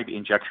 there might be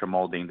injection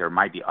molding, there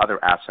might be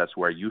other assets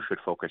where you should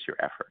focus your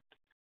effort.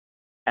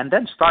 And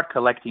then start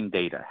collecting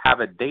data. Have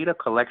a data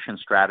collection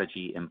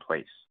strategy in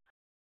place.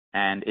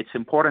 And it's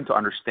important to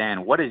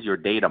understand, what is your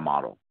data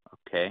model,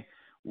 okay?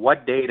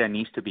 What data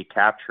needs to be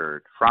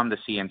captured from the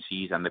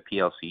CNCs and the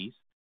PLCs?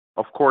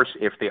 Of course,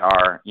 if they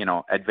are,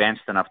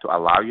 advanced enough to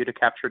allow you to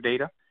capture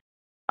data.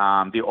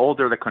 The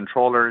older the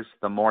controllers,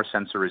 the more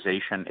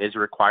sensorization is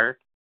required.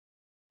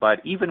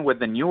 But even with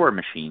the newer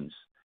machines,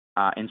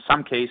 in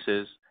some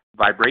cases,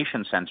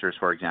 vibration sensors,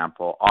 for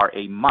example, are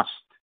a must,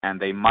 and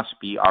they must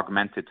be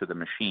augmented to the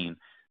machine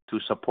to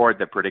support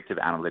the predictive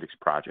analytics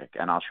project.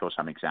 And I'll show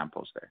some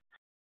examples there.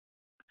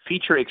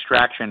 Feature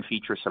extraction,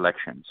 feature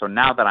selection. So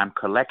now that I'm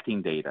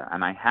collecting data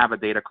and I have a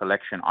data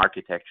collection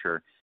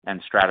architecture and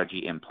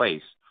strategy in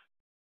place,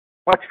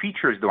 what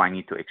features do I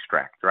need to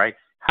extract, right?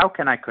 How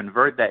can I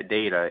convert that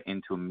data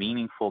into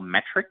meaningful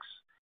metrics?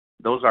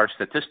 Those are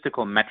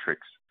statistical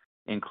metrics,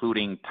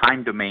 including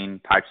time domain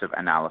types of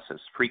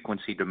analysis,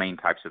 frequency domain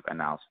types of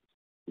analysis,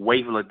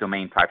 wavelet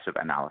domain types of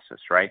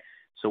analysis, right?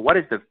 So what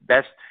is the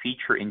best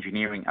feature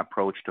engineering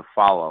approach to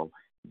follow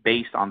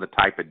based on the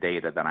type of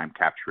data that I'm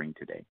capturing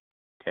today?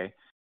 Okay,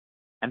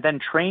 and then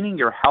training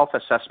your health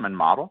assessment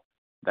model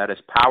that is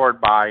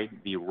powered by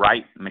the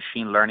right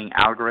machine learning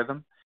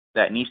algorithm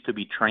that needs to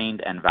be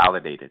trained and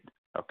validated,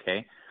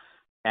 okay?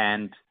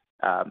 And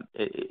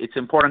it's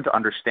important to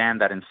understand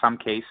that in some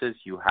cases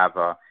you have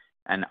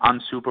an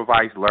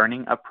unsupervised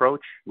learning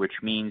approach, which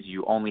means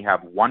you only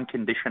have one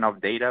condition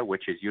of data,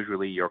 which is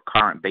usually your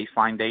current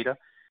baseline data,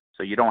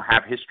 so you don't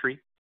have history.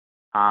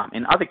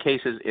 In other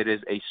cases, it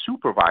is a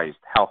supervised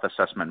health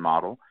assessment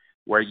model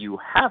where you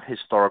have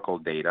historical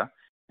data,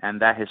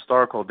 and that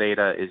historical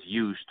data is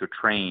used to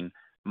train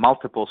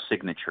multiple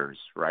signatures,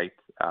 right?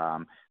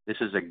 This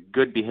is a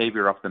good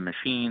behavior of the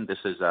machine. This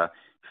is a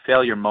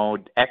failure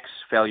mode X,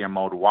 failure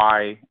mode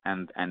Y,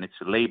 and it's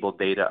labeled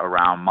data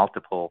around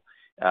multiple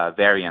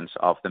variants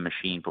of the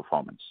machine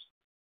performance.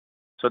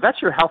 So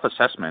that's your health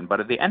assessment, but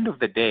at the end of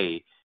the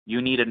day,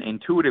 you need an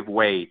intuitive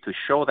way to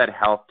show that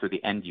health to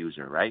the end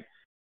user, right?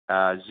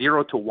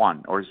 0 to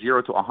 1 or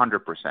 0 to 100%,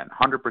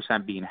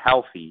 100% being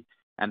healthy,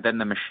 and then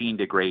the machine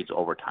degrades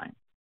over time.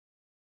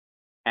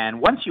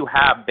 And once you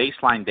have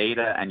baseline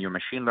data and your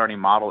machine learning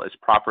model is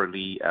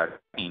properly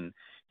trained,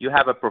 you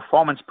have a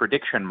performance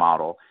prediction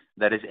model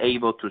that is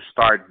able to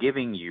start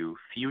giving you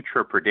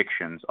future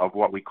predictions of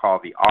what we call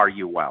the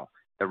RUL,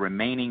 the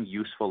remaining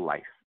useful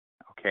life,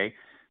 okay?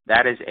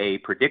 That is a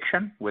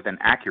prediction with an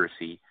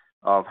accuracy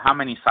of how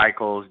many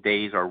cycles,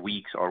 days, or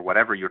weeks, or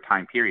whatever your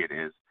time period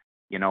is,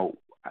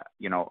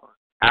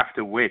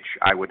 after which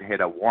I would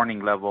hit a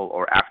warning level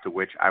or after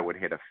which I would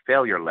hit a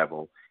failure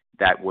level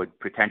that would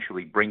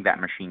potentially bring that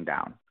machine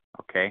down,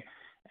 okay?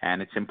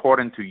 And it's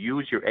important to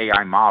use your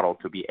AI model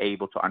to be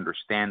able to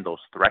understand those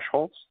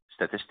thresholds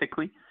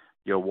statistically,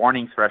 your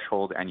warning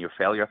threshold and your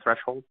failure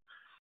threshold.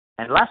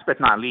 And last but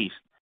not least,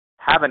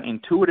 have an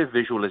intuitive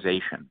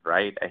visualization,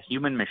 right? A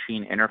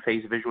human-machine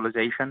interface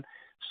visualization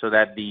so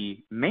that the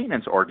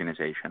maintenance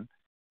organization,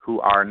 who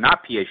are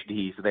not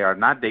PhDs, they are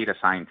not data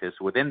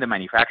scientists within the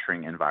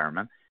manufacturing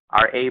environment,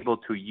 are able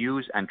to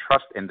use and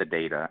trust in the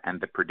data and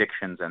the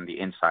predictions and the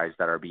insights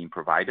that are being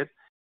provided.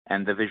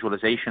 And the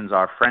visualizations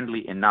are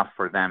friendly enough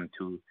for them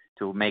to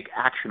make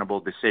actionable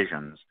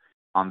decisions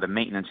on the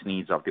maintenance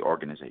needs of the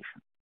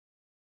organization.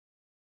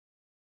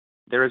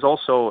 There is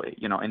also,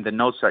 in the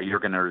notes that you're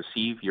going to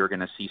receive, you're going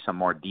to see some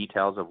more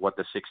details of what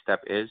the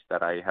 6-step is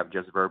that I have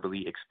just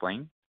verbally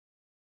explained.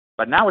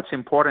 But now it's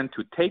important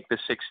to take the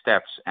 6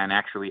 steps and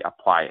actually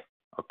apply it,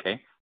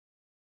 okay?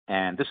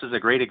 And this is a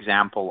great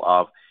example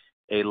of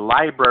a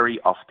library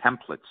of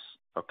templates,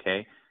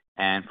 okay?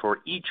 And for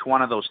each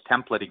one of those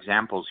template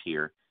examples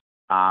here,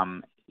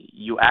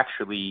 you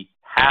actually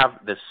have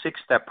the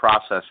 6-step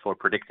process for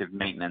predictive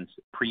maintenance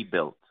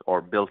pre-built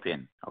or built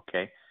in,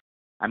 okay?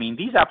 I mean,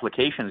 these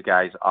applications,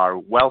 guys, are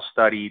well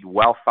studied,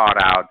 well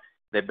thought out.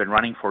 They've been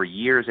running for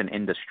years in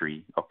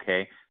industry,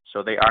 okay?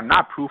 So they are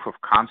not proof of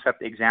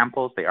concept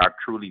examples. They are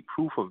truly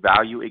proof of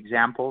value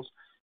examples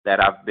that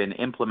have been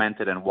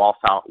implemented and well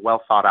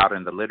thought out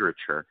in the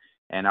literature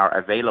and are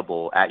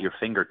available at your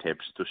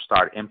fingertips to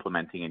start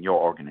implementing in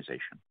your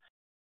organization.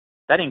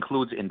 That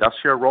includes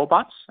industrial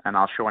robots, and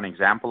I'll show an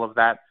example of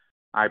that.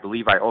 I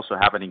believe I also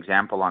have an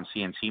example on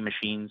CNC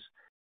machines.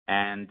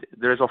 And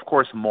there's, of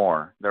course,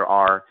 more. There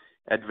are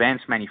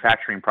advanced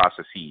manufacturing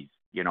processes,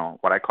 you know,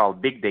 what I call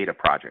big data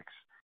projects.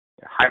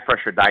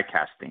 High-pressure die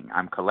casting.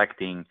 I'm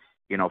collecting,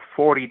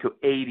 40 to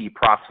 80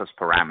 process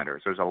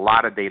parameters. There's a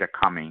lot of data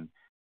coming,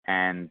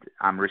 and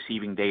I'm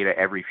receiving data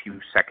every few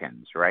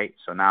seconds, right?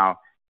 So now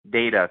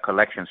data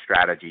collection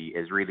strategy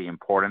is really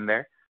important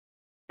there.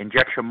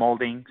 Injection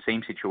molding,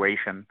 same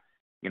situation.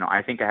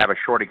 I think I have a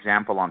short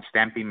example on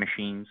stamping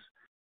machines.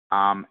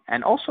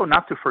 And also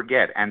not to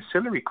forget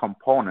ancillary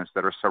components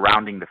that are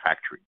surrounding the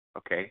factory,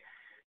 okay?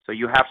 So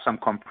you have some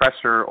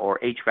compressor or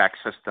HVAC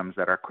systems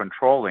that are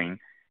controlling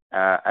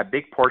a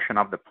big portion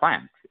of the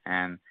plant.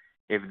 And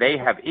if they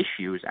have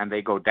issues and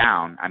they go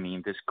down, I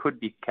mean, this could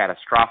be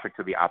catastrophic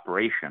to the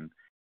operation.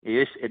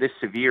 It is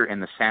severe in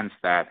the sense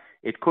that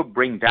it could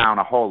bring down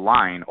a whole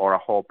line or a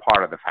whole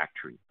part of the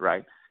factory,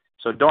 right?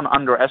 So don't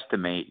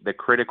underestimate the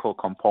critical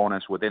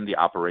components within the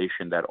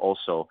operation that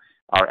also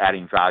are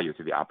adding value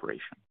to the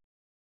operation.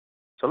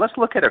 So let's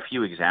look at a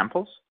few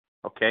examples,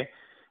 okay?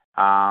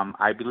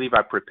 I believe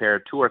I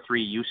prepared 2 or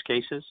 3 use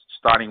cases,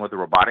 starting with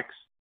robotics.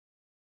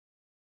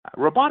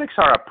 Robotics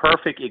are a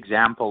perfect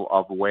example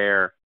of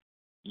where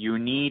you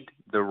need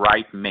the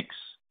right mix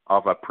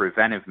of a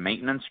preventive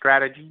maintenance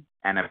strategy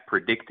and a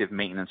predictive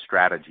maintenance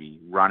strategy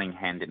running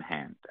hand in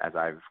hand, as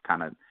I've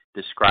kind of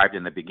described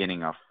in the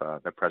beginning of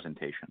the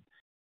presentation.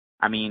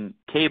 I mean,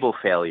 cable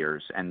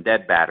failures and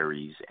dead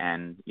batteries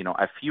and,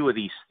 a few of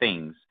these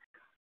things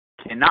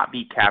cannot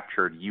be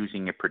captured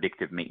using a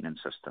predictive maintenance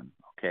system,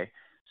 okay?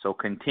 So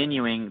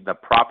continuing the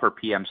proper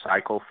PM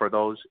cycle for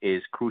those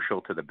is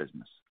crucial to the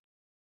business.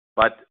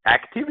 But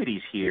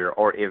activities here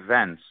or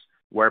events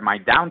where my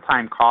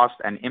downtime cost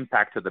and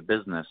impact to the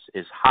business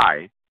is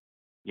high,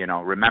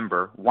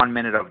 remember, 1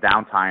 minute of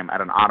downtime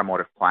at an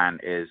automotive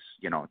plant is,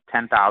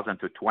 $10,000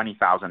 to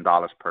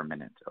 $20,000 per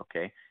minute,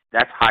 okay?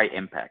 That's high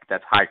impact,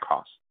 that's high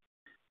cost.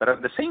 But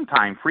at the same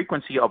time,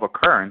 frequency of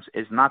occurrence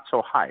is not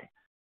so high.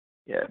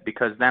 Yeah,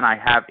 because then I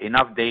have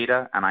enough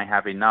data and I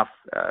have enough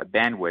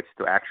bandwidth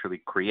to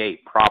actually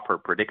create proper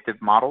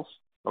predictive models,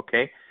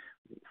 okay,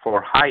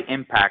 for high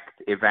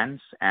impact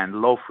events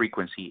and low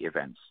frequency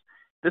events.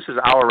 This is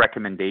our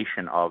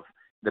recommendation of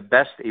the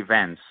best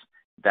events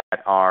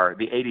that are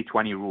the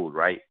 80-20 rule,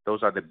 right?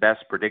 Those are the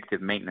best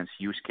predictive maintenance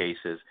use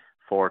cases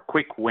for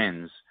quick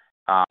wins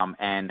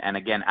and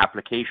again,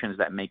 applications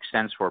that make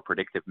sense for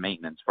predictive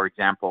maintenance. For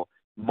example,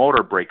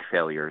 motor brake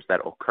failures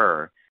that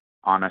occur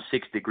on a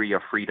 6 degree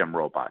of freedom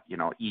robot.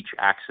 Each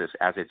axis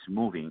as it's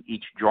moving,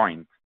 each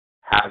joint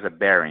has a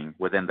bearing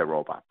within the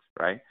robot,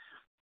 right?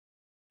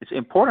 It's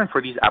important for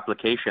these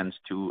applications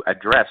to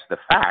address the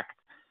fact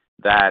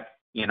that,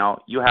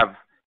 you have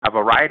a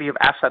variety of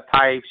asset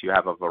types, you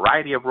have a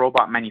variety of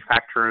robot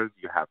manufacturers,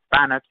 you have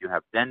FANUC, you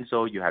have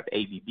Denso, you have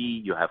ABB,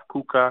 you have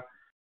KUKA,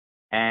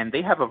 and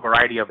they have a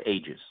variety of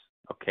ages,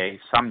 okay?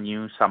 Some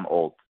new, some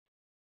old.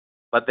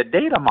 But the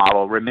data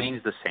model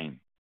remains the same,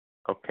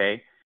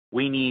 okay?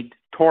 We need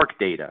torque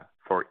data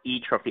for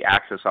each of the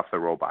axes of the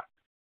robot.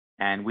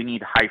 And we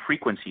need high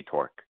frequency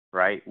torque,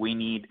 right? We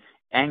need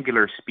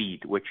angular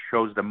speed, which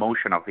shows the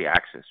motion of the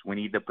axis. We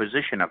need the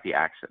position of the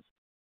axis.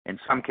 In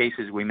some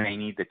cases, we may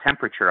need the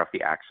temperature of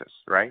the axis,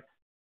 right?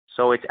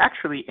 So it's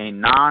actually a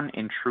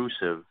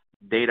non-intrusive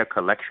data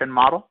collection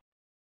model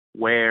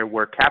where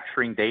we're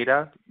capturing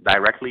data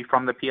directly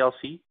from the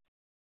PLC.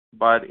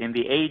 But in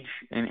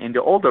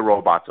the older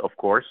robots, of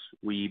course,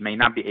 we may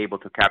not be able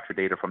to capture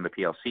data from the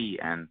PLC,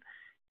 and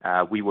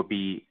we would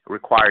be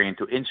requiring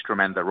to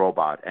instrument the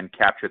robot and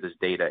capture this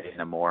data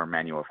in a more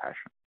manual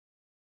fashion.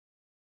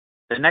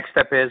 The next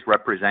step is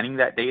representing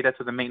that data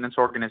to the maintenance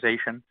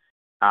organization,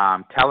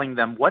 telling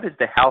them what is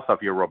the health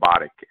of your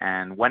robotic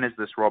and when is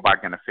this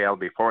robot going to fail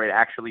before it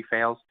actually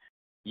fails,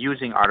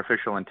 using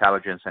artificial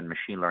intelligence and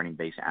machine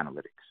learning-based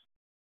analytics.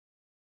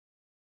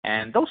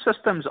 And those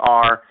systems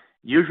are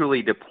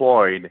usually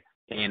deployed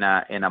in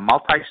a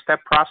multi-step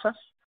process.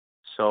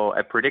 So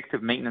a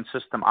predictive maintenance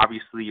system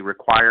obviously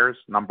requires,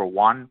 number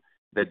one,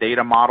 the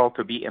data model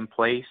to be in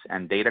place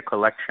and data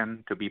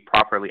collection to be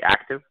properly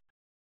active.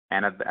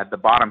 And at the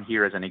bottom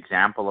here is an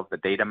example of the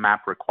data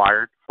map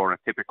required for a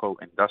typical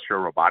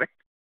industrial robotic.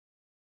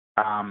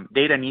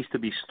 Data needs to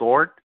be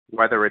stored,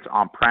 whether it's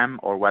on-prem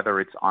or whether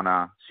it's on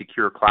a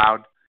secure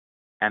cloud.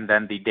 and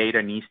then the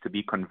data needs to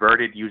be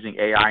converted using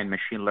AI and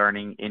machine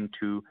learning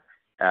into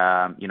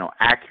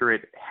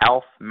accurate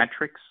health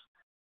metrics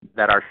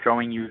that are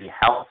showing you the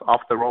health of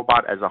the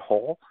robot as a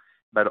whole,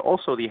 but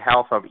also the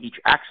health of each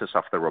axis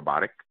of the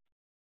robotic.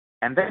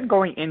 And then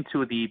going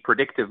into the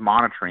predictive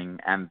monitoring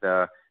and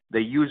the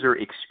user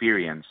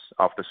experience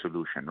of the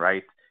solution,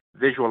 right?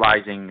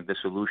 Visualizing the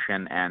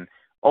solution and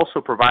also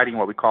providing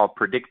what we call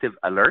predictive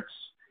alerts.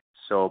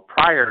 So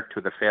prior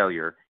to the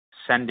failure,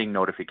 sending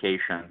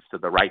notifications to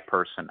the right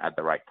person at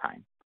the right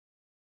time.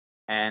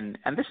 And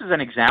this is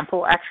an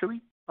example,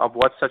 actually, of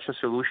what such a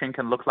solution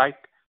can look like.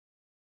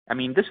 I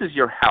mean, this is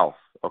your health,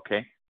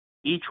 okay?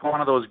 Each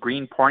one of those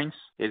green points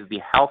is the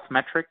health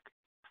metric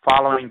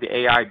following the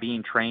AI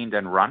being trained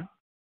and run.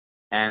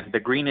 And the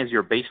green is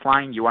your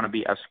baseline. You want to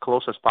be as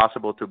close as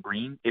possible to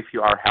green if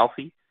you are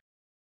healthy.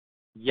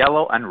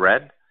 Yellow and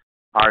red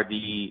are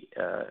the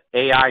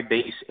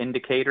AI-based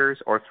indicators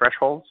or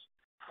thresholds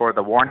for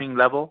the warning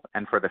level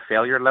and for the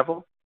failure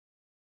level.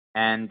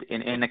 And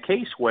in a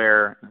case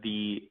where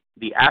the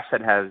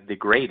asset has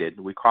degraded,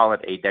 we call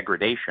it a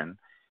degradation,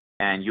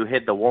 and you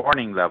hit the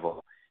warning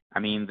level, I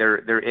mean,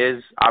 there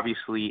is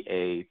obviously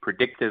a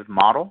predictive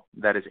model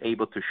that is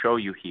able to show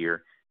you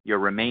here your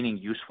remaining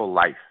useful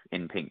life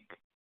in pink.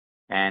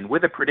 And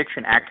with a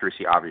prediction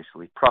accuracy,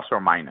 obviously, plus or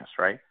minus,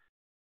 right?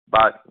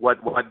 But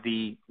what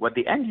the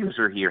end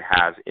user here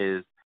has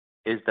is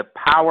the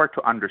power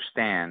to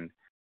understand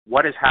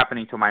what is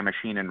happening to my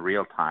machine in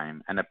real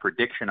time and a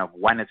prediction of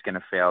when it's going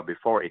to fail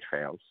before it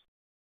fails.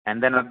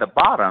 And then at the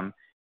bottom,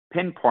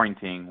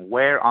 pinpointing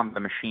where on the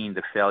machine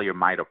the failure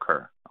might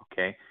occur,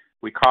 okay?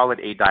 We call it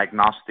a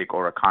diagnostic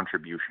or a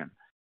contribution.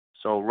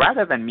 So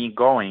rather than me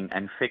going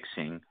and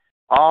fixing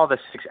all the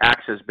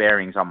 6-axis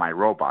bearings on my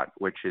robot,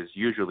 which is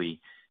usually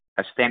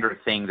a standard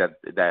thing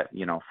that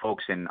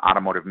folks in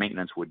automotive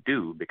maintenance would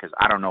do because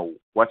I don't know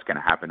what's going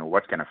to happen or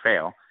what's going to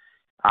fail,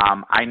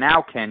 I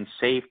now can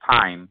save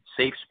time,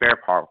 save spare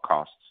part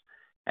costs,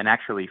 and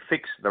actually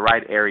fix the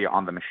right area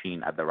on the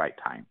machine at the right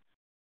time.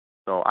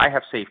 So I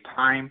have saved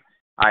time.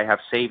 I have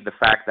saved the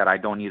fact that I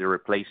don't need to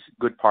replace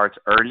good parts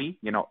early.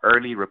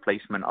 Early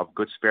replacement of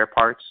good spare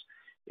parts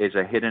is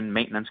a hidden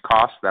maintenance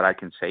cost that I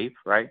can save,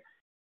 right?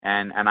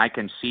 And I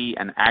can see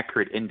an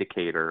accurate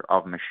indicator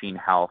of machine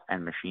health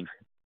and machine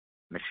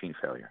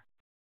failure.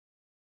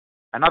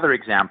 Another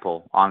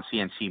example on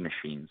CNC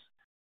machines,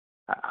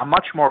 a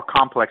much more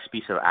complex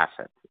piece of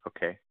asset,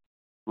 okay?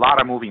 A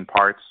lot of moving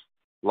parts,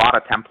 a lot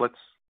of templates.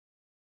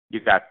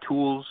 You've got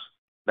tools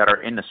that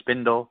are in the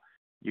spindle.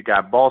 You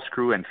got ball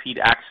screw and feed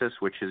axis,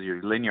 which is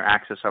your linear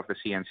axis of the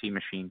CNC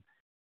machine.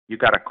 You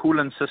got a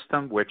coolant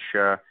system, which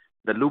the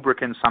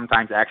lubricant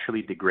sometimes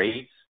actually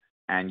degrades,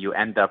 and you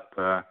end up,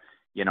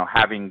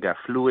 having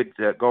fluid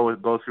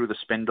go through the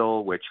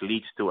spindle, which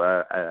leads to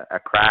a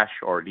crash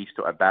or leads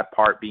to a bad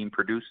part being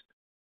produced.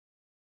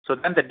 So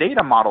then the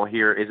data model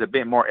here is a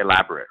bit more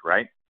elaborate,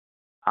 right?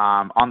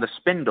 On the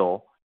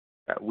spindle,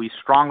 we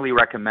strongly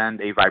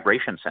recommend a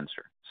vibration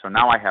sensor. So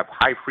now I have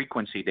high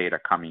frequency data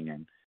coming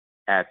in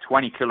at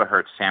 20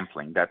 kilohertz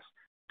sampling. That's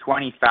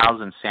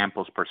 20,000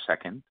 samples per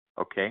second,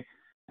 okay?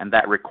 And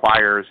that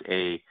requires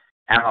a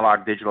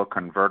analog digital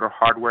converter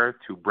hardware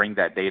to bring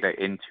that data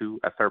into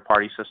a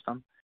third-party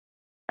system.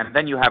 And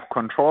then you have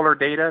controller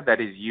data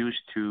that is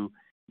used to,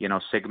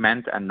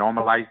 segment and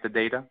normalize the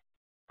data.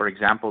 For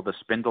example, the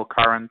spindle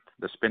current,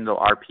 the spindle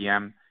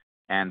RPM,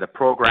 and the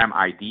program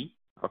ID,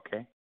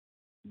 okay?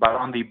 But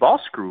on the ball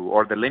screw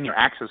or the linear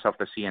axis of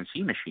the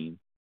CNC machine,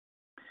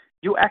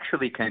 you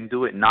actually can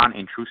do it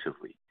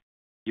non-intrusively.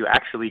 You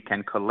actually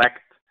can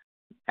collect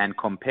and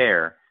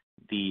compare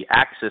the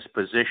axis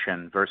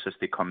position versus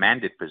the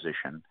commanded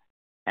position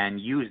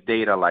and use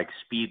data like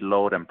speed,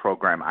 load, and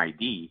program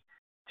ID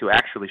to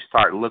actually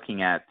start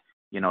looking at,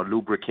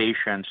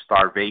 lubrication,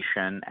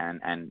 starvation,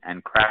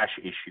 and crash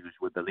issues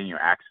with the linear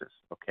axis,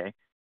 okay?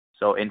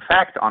 So in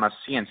fact, on a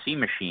CNC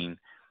machine,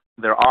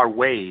 there are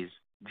ways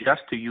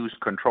just to use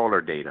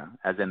controller data,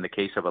 as in the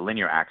case of a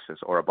linear axis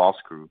or a ball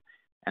screw,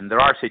 and there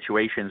are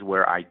situations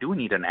where I do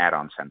need an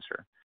add-on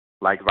sensor,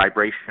 like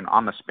vibration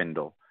on the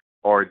spindle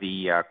or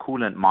the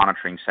coolant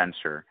monitoring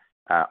sensor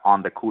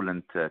on the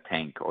coolant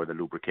tank or the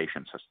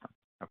lubrication system,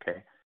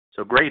 okay?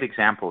 So great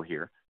example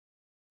here.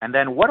 And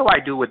then what do I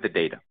do with the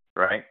data,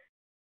 right?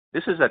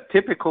 This is a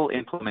typical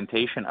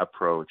implementation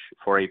approach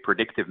for a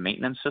predictive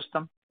maintenance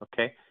system,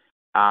 okay?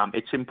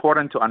 It's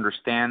important to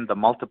understand the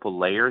multiple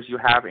layers you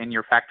have in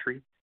your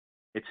factory.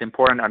 It's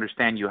important to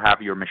understand you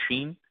have your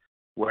machine,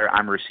 where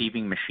I'm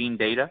receiving machine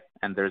data,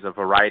 and there's a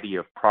variety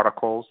of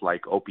protocols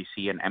like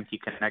OPC and Empty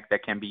Connect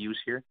that can be used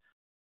here.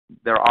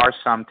 There are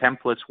some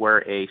templates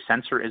where a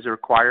sensor is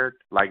required,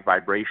 like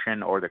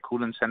vibration or the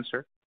coolant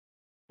sensor.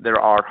 There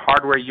are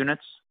hardware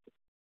units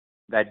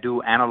that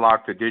do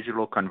analog to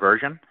digital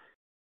conversion,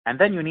 and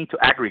then you need to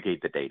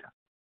aggregate the data.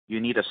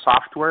 You need a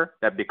software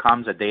that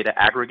becomes a data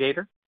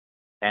aggregator,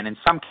 and in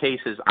some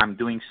cases, I'm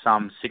doing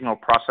some signal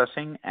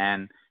processing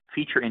and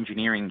feature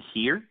engineering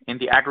here in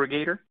the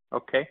aggregator,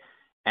 okay?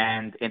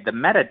 And in the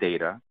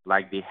metadata,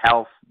 like the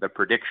health, the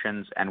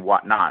predictions, and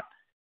whatnot,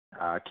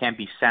 can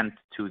be sent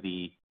to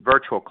the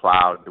virtual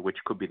cloud, which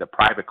could be the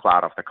private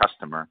cloud of the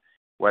customer,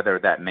 whether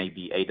that may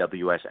be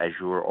AWS,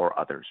 Azure, or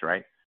others,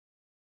 right?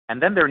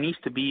 And then there needs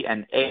to be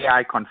an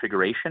AI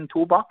configuration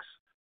toolbox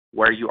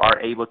where you are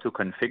able to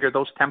configure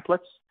those templates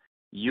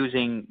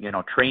using,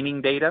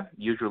 training data,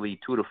 usually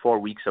 2 to 4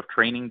 weeks of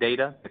training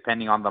data,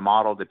 depending on the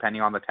model,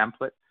 depending on the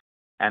template,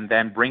 and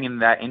then bringing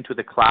that into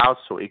the cloud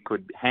so it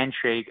could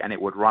handshake and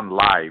it would run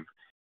live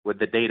with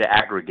the data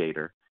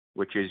aggregator,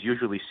 which is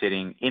usually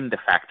sitting in the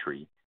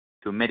factory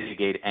to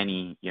mitigate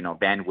any,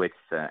 bandwidth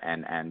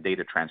and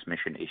data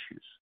transmission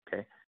issues,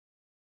 okay?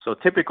 So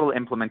typical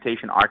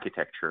implementation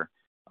architecture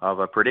of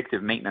a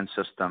predictive maintenance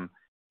system,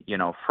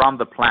 from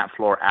the plant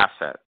floor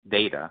asset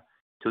data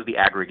to the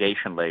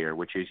aggregation layer,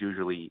 which is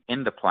usually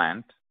in the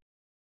plant,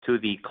 to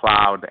the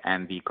cloud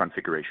and the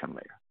configuration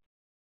layer.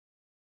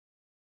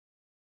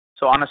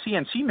 So on a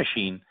CNC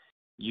machine,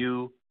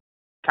 you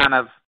kind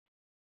of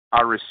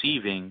are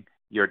receiving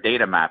your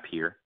data map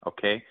here,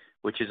 okay,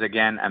 which is,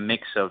 again, a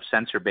mix of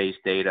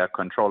sensor-based data,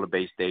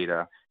 controller-based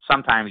data.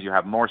 Sometimes you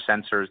have more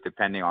sensors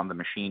depending on the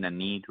machine and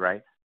need,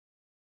 right?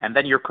 And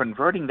then you're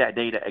converting that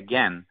data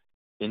again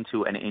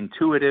into an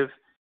intuitive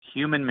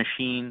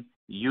human-machine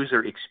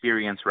user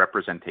experience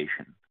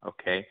representation,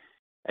 okay?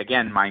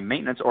 Again, my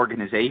maintenance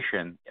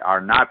organization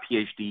are not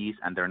PhDs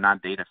and they're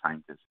not data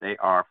scientists. They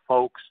are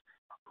folks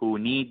who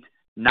need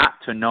not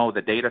to know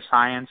the data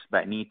science,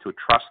 but need to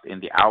trust in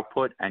the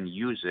output and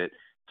use it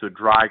to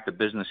drive the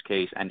business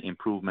case and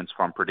improvements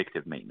from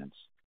predictive maintenance.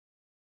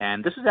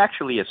 And this is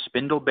actually a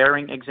spindle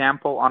bearing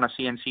example on a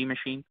CNC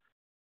machine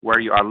where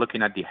you are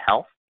looking at the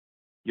health.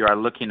 You are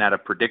looking at a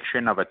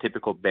prediction of a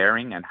typical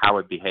bearing and how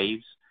it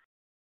behaves.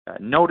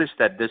 Notice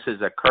that this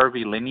is a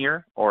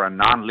curvilinear or a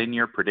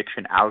nonlinear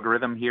prediction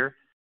algorithm here.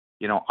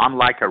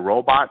 Unlike a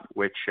robot,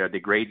 which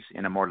degrades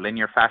in a more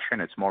linear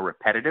fashion, it's more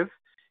repetitive.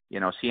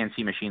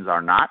 CNC machines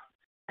are not,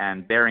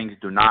 and bearings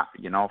do not,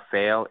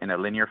 fail in a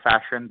linear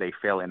fashion. They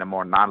fail in a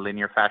more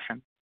nonlinear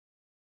fashion.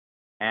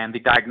 And the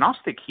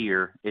diagnostic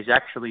here is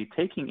actually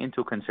taking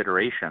into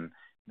consideration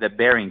the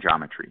bearing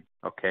geometry,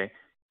 okay?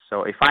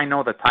 So if I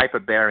know the type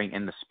of bearing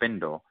in the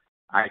spindle,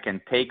 I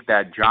can take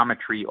that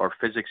geometry or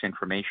physics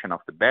information of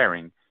the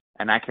bearing,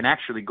 and I can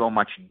actually go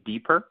much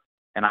deeper,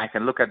 and I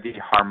can look at the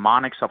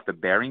harmonics of the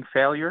bearing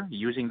failure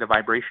using the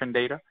vibration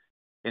data.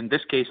 In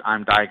this case,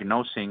 I'm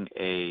diagnosing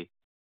a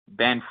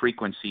band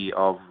frequency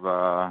of,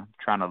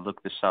 trying to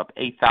look this up,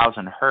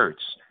 8,000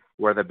 hertz,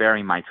 where the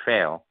bearing might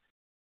fail.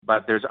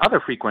 But there's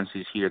other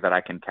frequencies here that I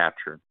can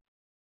capture.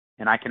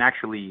 And I can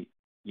actually,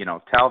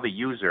 tell the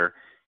user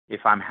if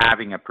I'm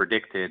having a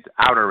predicted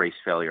outer race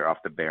failure of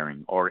the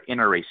bearing or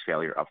inner race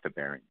failure of the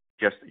bearing,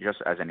 just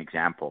as an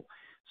example.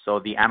 So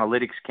the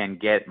analytics can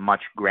get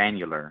much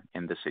granular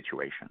in this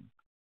situation.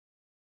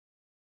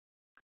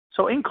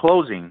 So in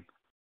closing,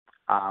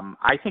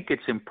 I think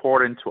it's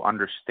important to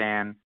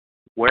understand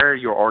where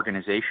your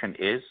organization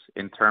is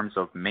in terms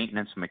of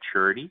maintenance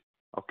maturity,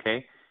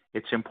 okay?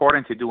 It's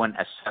important to do an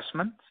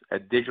assessment, a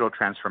digital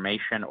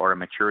transformation or a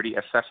maturity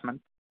assessment,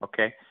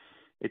 okay?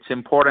 It's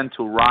important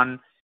to run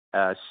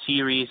a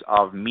series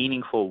of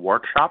meaningful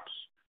workshops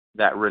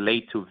that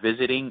relate to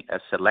visiting a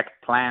select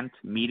plant,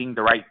 meeting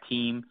the right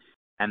team,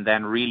 and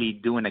then really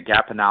doing a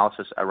gap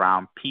analysis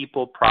around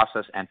people,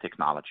 process, and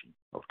technology,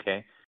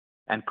 okay?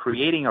 And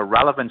creating a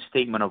relevant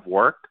statement of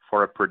work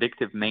for a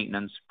predictive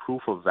maintenance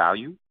proof of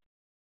value.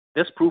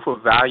 This proof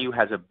of value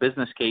has a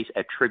business case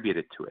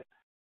attributed to it,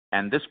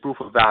 and this proof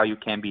of value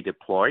can be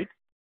deployed.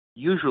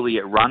 Usually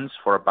it runs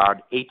for about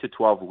 8 to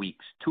 12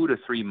 weeks, 2 to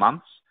 3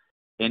 months,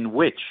 in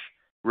which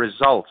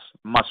results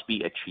must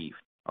be achieved,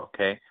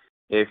 okay?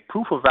 If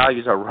proof of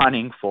values are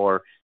running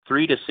for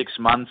 3 to 6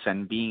 months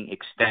and being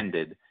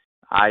extended,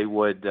 I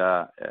would,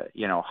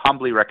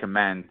 humbly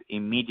recommend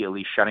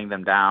immediately shutting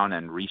them down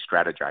and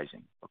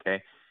re-strategizing,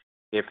 okay?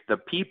 If the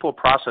people,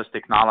 process,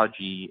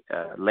 technology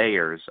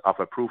layers of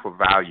a proof of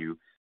value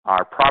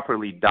are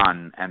properly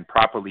done and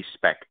properly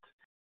spec'd,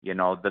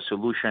 the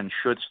solution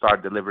should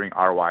start delivering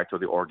ROI to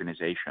the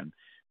organization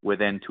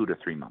within 2 to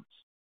 3 months.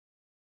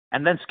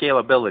 And then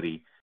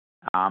scalability,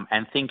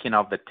 and thinking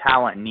of the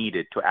talent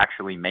needed to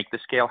actually make the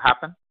scale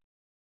happen.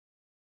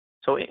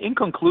 So in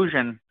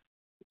conclusion,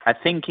 a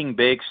thinking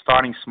big,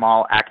 starting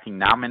small, acting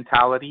now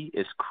mentality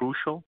is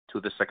crucial to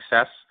the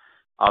success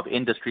of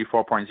Industry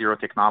 4.0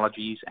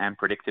 technologies and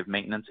predictive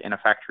maintenance in a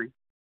factory.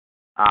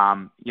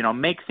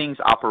 Make things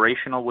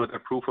operational with a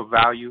proof of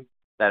value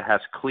that has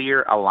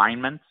clear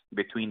alignment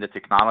between the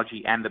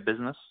technology and the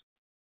business.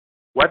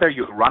 Whether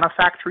you run a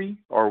factory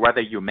or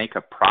whether you make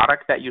a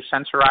product that you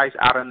sensorize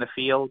out in the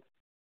field,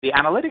 the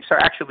analytics are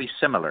actually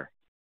similar.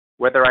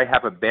 Whether I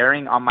have a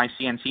bearing on my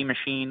CNC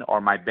machine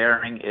or my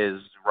bearing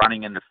is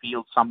running in the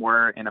field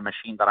somewhere in a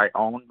machine that I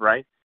own,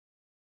 right?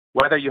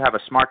 Whether you have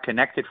a smart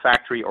connected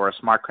factory or a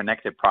smart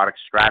connected product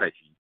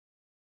strategy,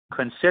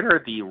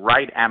 consider the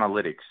right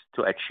analytics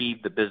to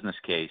achieve the business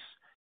case,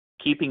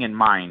 keeping in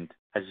mind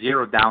a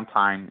zero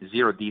downtime,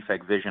 zero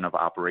defect vision of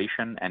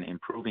operation and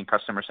improving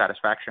customer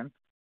satisfaction.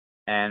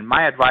 And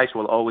my advice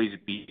will always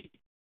be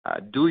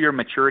do your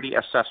maturity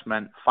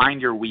assessment,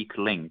 find your weak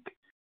link,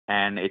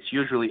 and it's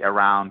usually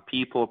around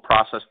people,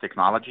 process,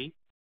 technology.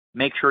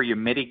 Make sure you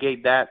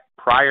mitigate that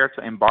prior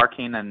to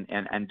embarking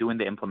and doing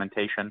the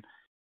implementation,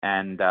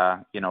 and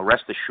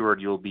rest assured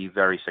you'll be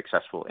very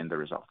successful in the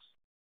results.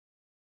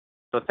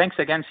 So thanks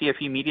again,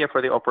 CFE Media,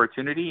 for the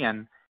opportunity,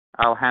 and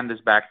I'll hand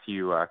this back to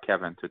you,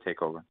 Kevin, to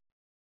take over.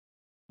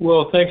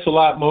 Well, thanks a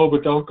lot, Mo,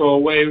 but don't go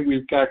away.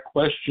 We've got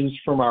questions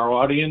from our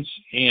audience,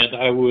 and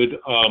I would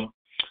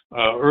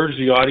urge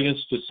the audience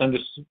to send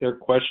us their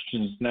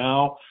questions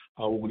now.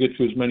 We'll get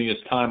to as many as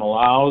time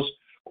allows.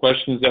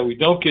 Questions that we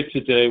don't get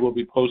today will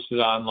be posted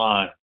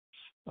online.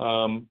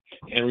 And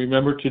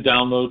remember to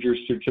download your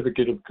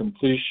certificate of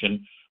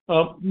completion.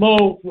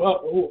 Mo,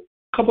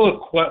 a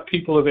couple of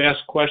people have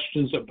asked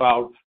questions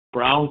about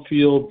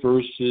brownfield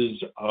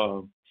versus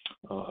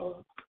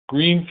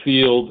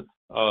greenfield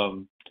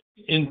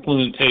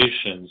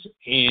implementations.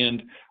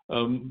 And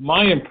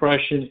my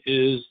impression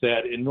is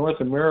that in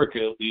North America,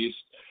 at least,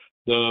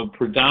 the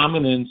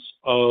predominance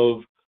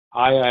of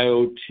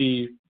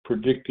IIoT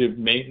predictive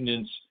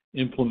maintenance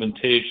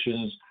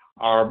implementations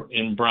are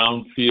in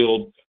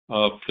brownfield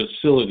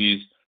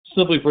facilities,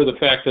 simply for the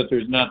fact that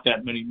there's not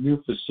that many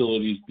new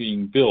facilities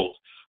being built.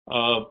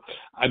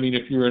 I mean,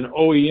 if you're an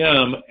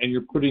OEM and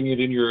you're putting it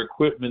in your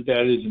equipment,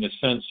 that is, in a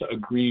sense, a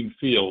green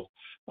field.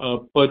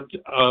 But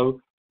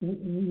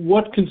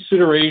what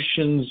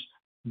considerations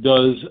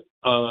does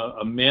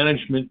a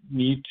management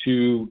need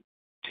to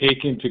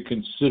take into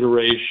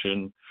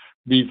consideration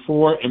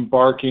before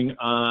embarking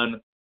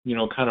on,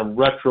 kind of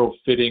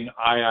retrofitting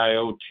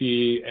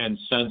IIoT and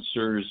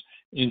sensors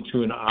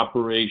into an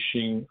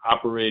operating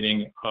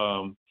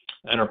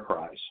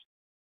enterprise?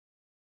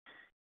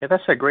 Yeah,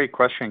 that's a great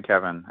question,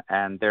 Kevin.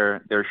 And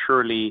there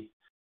surely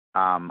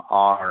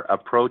are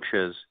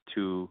approaches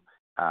to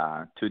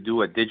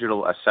do a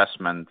digital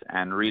assessment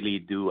and really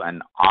do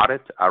an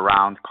audit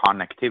around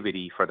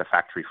connectivity for the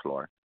factory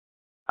floor.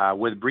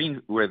 With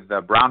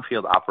the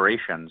brownfield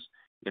operations,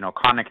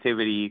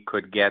 connectivity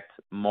could get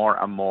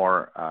more and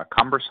more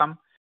cumbersome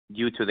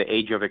due to the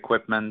age of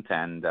equipment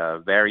and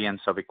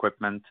variants of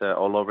equipment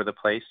all over the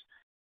place.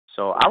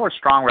 So our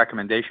strong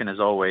recommendation is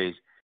always,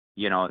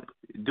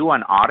 do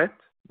an audit,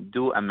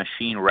 do a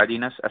machine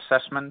readiness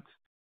assessment,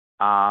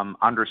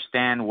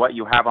 understand what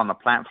you have on the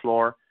plant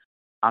floor,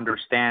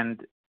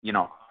 understand,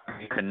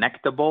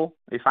 connectable,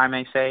 if I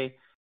may say.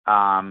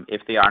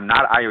 If they are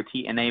not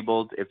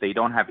IoT-enabled, if they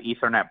don't have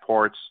Ethernet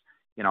ports,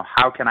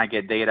 how can I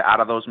get data out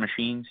of those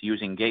machines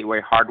using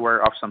gateway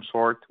hardware of some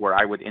sort where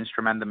I would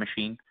instrument the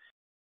machine?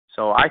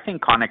 So I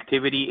think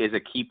connectivity is a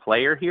key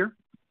player here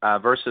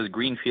versus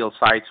greenfield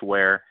sites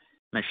where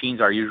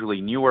machines are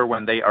usually newer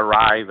when they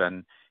arrive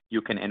and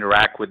you can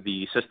interact with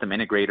the system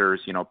integrators,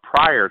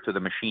 prior to the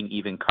machine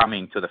even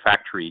coming to the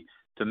factory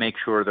to make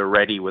sure they're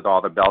ready with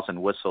all the bells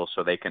and whistles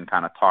so they can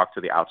kind of talk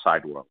to the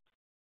outside world.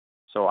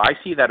 So I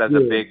see that as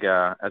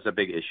a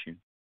big issue.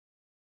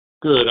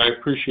 Good. I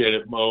appreciate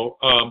it, Mo.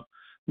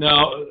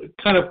 Now,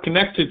 kind of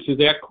connected to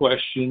that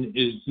question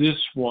is this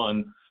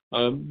one.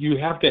 You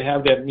have to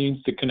have that means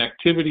the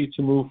connectivity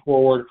to move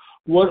forward.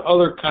 What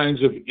other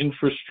kinds of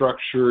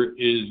infrastructure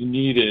is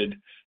needed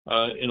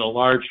in a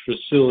large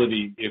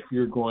facility if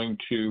you're going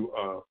to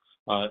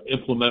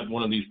implement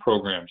one of these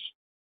programs?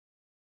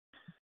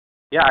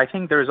 Yeah, I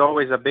think there's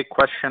always a big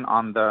question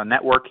on the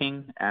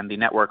networking and the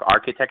network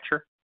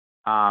architecture.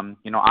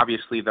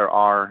 Obviously there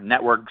are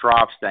network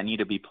drops that need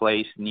to be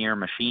placed near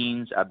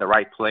machines at the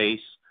right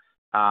place.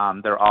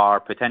 There are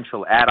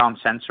potential add-on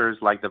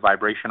sensors like the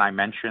vibration I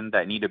mentioned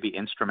that need to be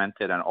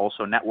instrumented and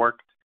also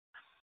networked.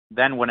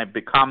 Then when it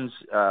becomes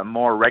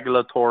more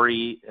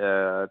regulatory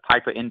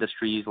type of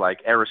industries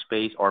like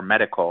aerospace or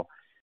medical,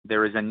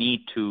 there is a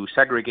need to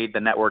segregate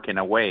the network in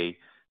a way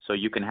so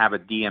you can have a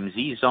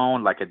DMZ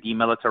zone, like a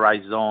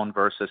demilitarized zone,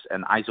 versus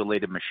an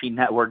isolated machine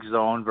network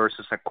zone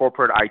versus a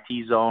corporate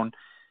IT zone.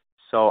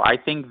 So I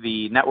think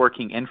the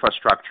networking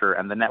infrastructure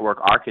and the network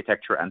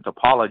architecture and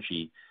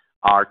topology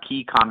are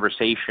key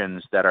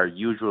conversations that are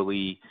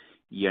usually,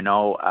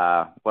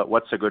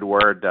 what's a good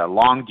word,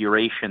 long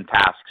duration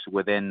tasks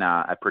within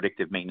a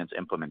predictive maintenance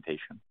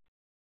implementation.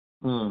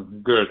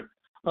 Good.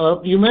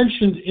 You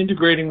mentioned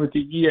integrating with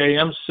the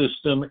EAM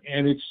system,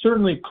 and it's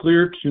certainly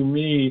clear to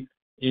me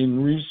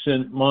in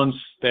recent months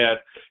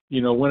that,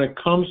 when it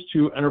comes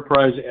to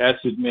enterprise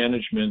asset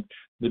management,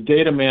 the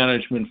data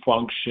management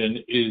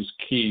function is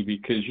key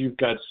because you've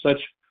got such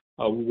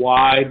a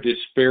wide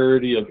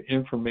disparity of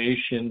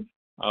information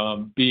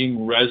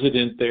being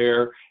resident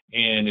there,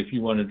 and if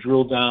you want to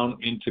drill down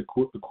into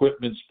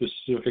equipment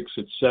specifics,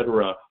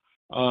 etc.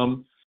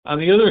 On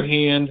the other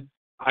hand,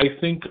 I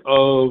think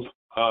of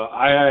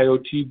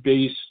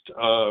IIoT-based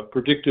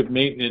predictive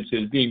maintenance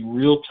as being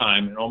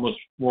real-time and almost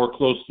more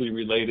closely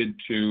related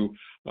to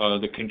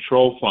the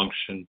control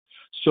function.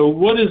 So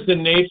what is the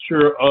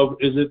nature of,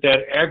 is it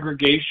that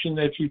aggregation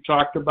that you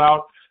talked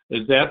about?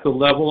 Is that the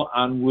level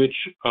on which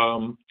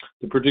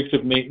the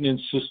predictive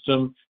maintenance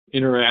system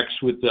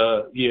interacts with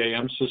the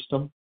EAM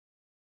system?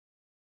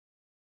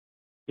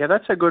 Yeah,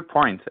 that's a good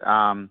point.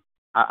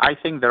 I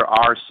think there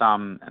are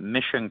some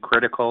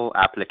mission-critical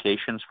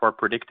applications for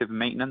predictive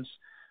maintenance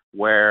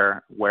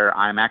where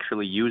I'm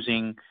actually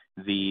using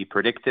the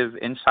predictive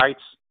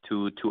insights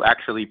to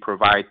actually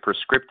provide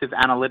prescriptive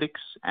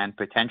analytics and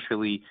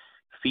potentially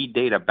feed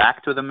data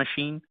back to the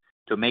machine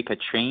to make a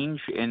change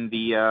in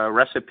the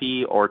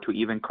recipe or to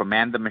even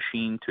command the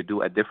machine to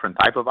do a different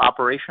type of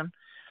operation.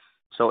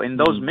 So in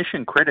those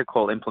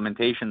mission-critical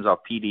implementations of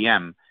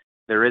PDM,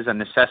 there is a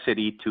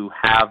necessity to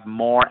have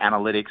more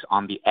analytics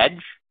on the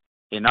edge.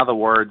 In other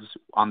words,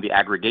 on the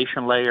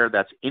aggregation layer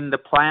that's in the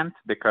plant,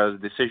 because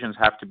decisions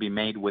have to be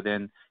made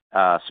within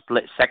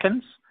split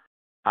seconds.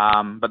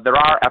 But there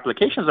are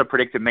applications of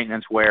predictive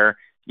maintenance where,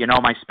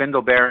 my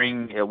spindle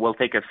bearing, it will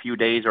take a few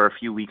days or a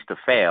few weeks to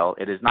fail.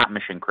 It is not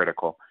mission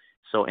critical.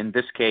 So in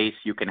this case,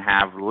 you can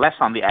have less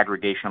on the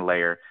aggregation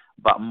layer,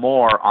 but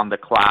more on the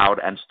cloud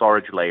and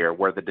storage layer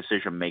where the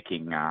decision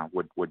making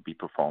would be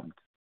performed.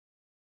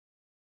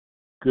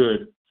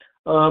 Good.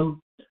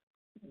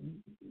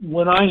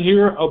 When I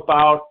hear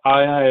about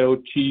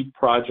IIoT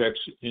projects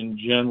in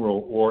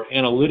general or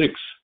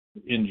analytics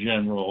in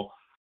general,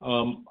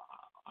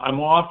 I'm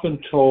often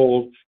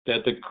told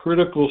that the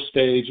critical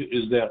stage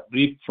is that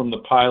leap from the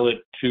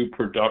pilot to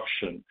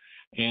production,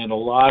 and a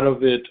lot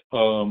of it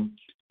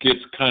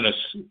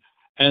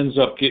ends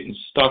up getting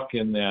stuck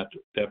in that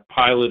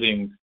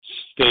piloting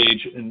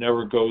stage and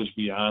never goes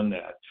beyond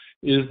that.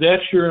 Is that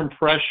your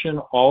impression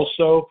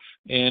also?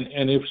 And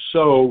if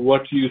so,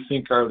 what do you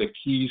think are the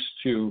keys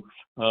to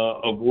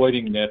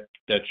avoiding that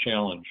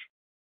challenge?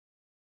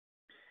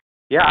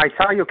 Yeah, I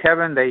tell you,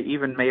 Kevin, they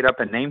even made up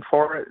a name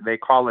for it. They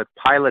call it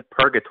pilot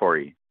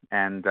purgatory.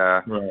 And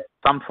right.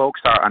 Some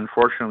folks are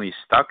unfortunately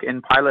stuck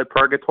in pilot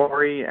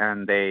purgatory,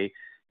 and they,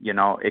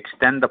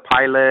 extend the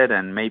pilot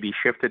and maybe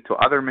shift it to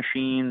other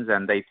machines,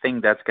 and they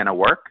think that's going to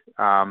work.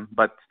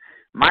 But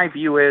my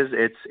view is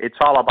it's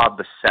all about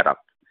the setup.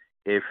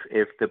 If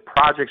the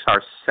projects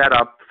are set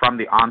up from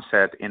the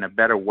onset in a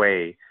better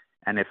way,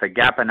 and if a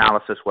gap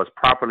analysis was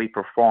properly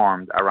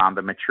performed around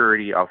the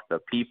maturity of the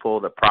people,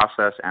 the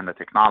process, and the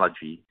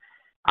technology,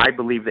 I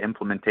believe the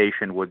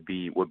implementation would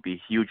be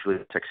hugely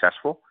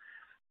successful.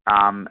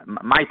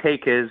 My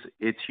take is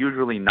it's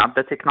usually not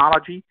the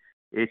technology.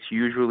 It's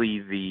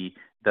usually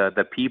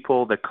the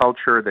people, the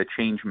culture, the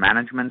change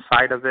management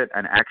side of it,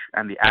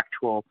 and the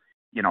actual,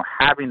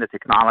 having the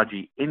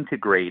technology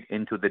integrate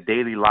into the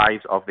daily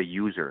lives of the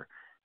user.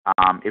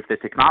 If the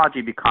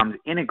technology becomes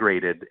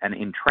integrated and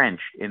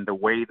entrenched in the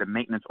way the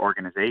maintenance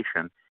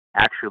organization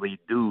actually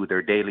do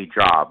their daily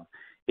job,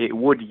 it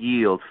would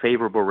yield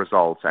favorable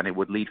results, and it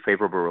would lead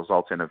favorable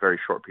results in a very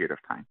short period of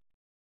time.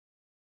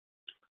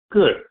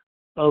 Good.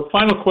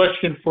 Final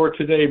question for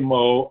today,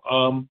 Mo.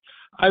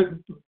 I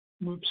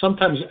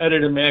sometimes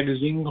edit a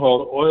magazine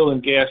called Oil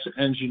and Gas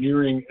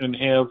Engineering and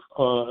have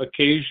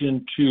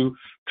occasion to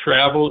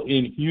travel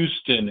in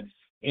Houston.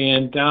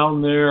 And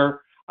down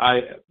there,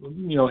 I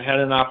had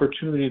an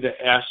opportunity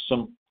to ask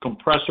some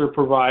compressor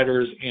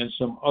providers and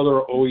some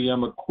other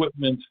OEM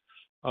equipment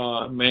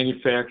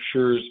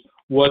manufacturers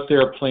what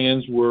their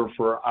plans were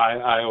for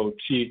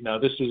IIoT. Now,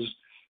 this is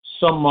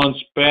some months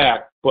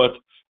back, but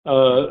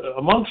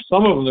amongst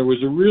some of them, there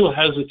was a real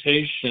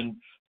hesitation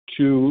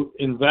to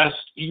invest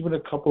even a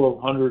couple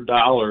of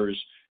 $100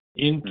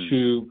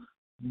 into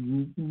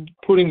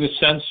putting the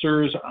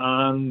sensors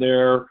on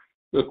their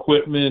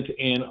equipment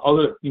and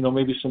other,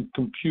 maybe some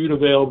compute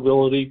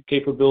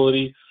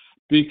capability,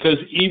 because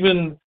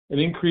even an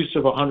increase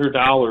of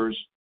 $100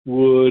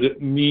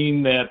 would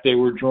mean that they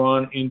were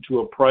drawn into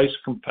a price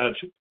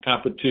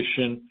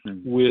competition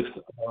with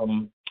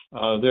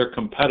their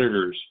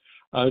competitors.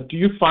 Do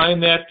you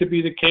find that to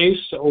be the case,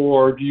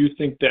 or do you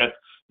think that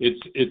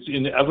it's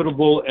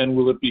inevitable, and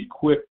will it be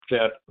quick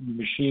that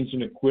machines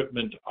and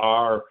equipment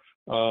are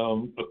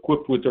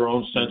equipped with their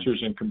own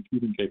sensors and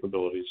computing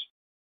capabilities?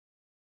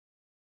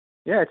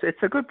 Yeah,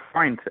 it's a good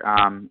point,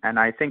 and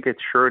I think it's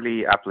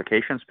surely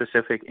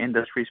application-specific,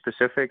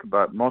 industry-specific,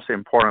 but most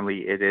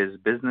importantly, it is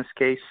business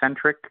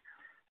case-centric.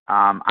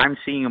 I'm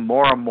seeing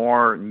more and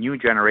more new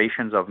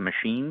generations of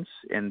machines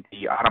in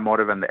the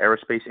automotive and the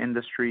aerospace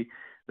industry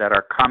that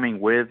are coming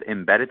with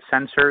embedded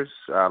sensors,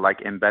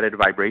 like embedded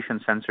vibration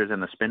sensors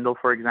in the spindle,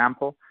 for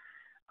example.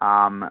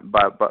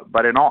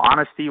 But in all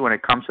honesty, when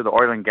it comes to the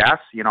oil and gas,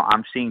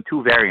 I'm seeing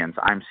two variants.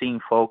 I'm seeing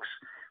folks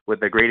with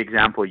the great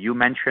example you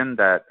mentioned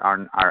that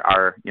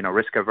are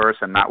risk averse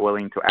and not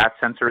willing to add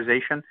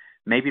sensorization,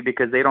 maybe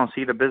because they don't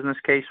see the business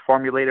case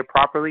formulated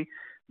properly.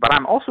 But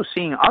I'm also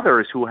seeing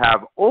others who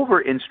have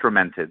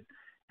over-instrumented,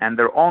 and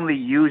they're only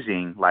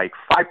using like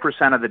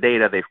 5% of the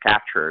data they've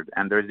captured,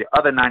 and there's the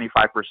other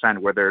 95%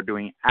 where they're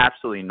doing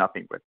absolutely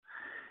nothing with.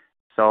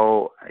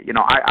 So,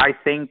 I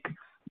think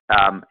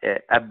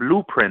a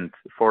blueprint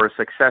for a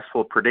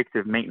successful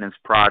predictive maintenance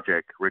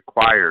project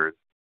requires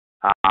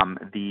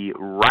the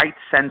right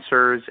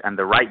sensors and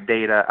the right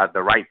data at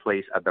the right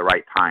place at the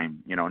right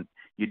time.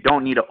 You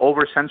don't need to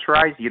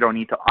over-sensorize. You don't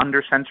need to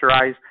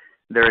under-sensorize.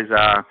 There is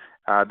a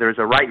there's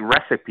a right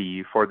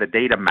recipe for the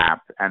data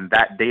map, and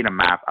that data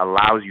map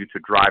allows you to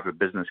drive a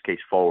business case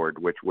forward,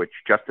 which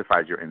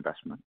justifies your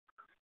investment.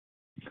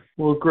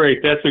 Well,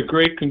 great. That's a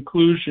great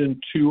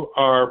conclusion to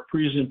our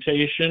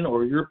presentation,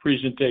 or your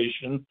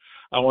presentation.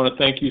 I want to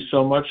thank you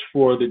so much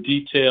for the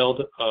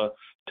detailed,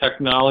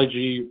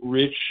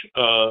 technology-rich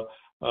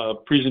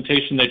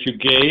presentation that you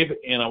gave,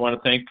 and I want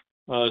to thank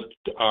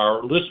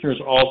our listeners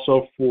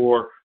also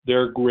for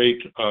their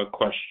great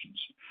questions.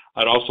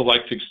 I'd also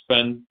like to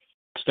extend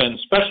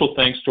special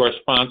thanks to our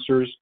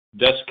sponsors,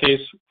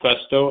 Deskcase,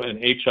 Festo, and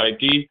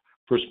HID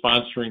for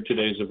sponsoring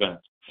today's event.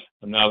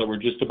 And now that we're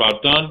just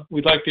about done,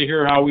 we'd like to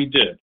hear how we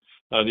did.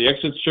 The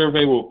exit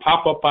survey will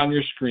pop up on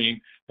your screen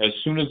as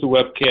soon as the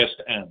webcast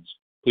ends.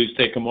 Please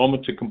take a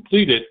moment to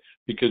complete it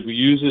because we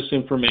use this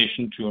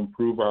information to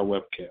improve our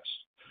webcast.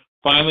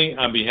 Finally,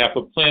 on behalf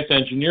of Plant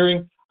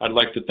Engineering, I'd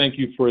like to thank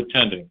you for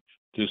attending.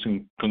 This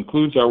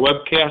concludes our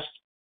webcast.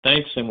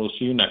 Thanks, and we'll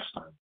see you next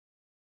time.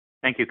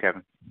 Thank you,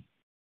 Kevin.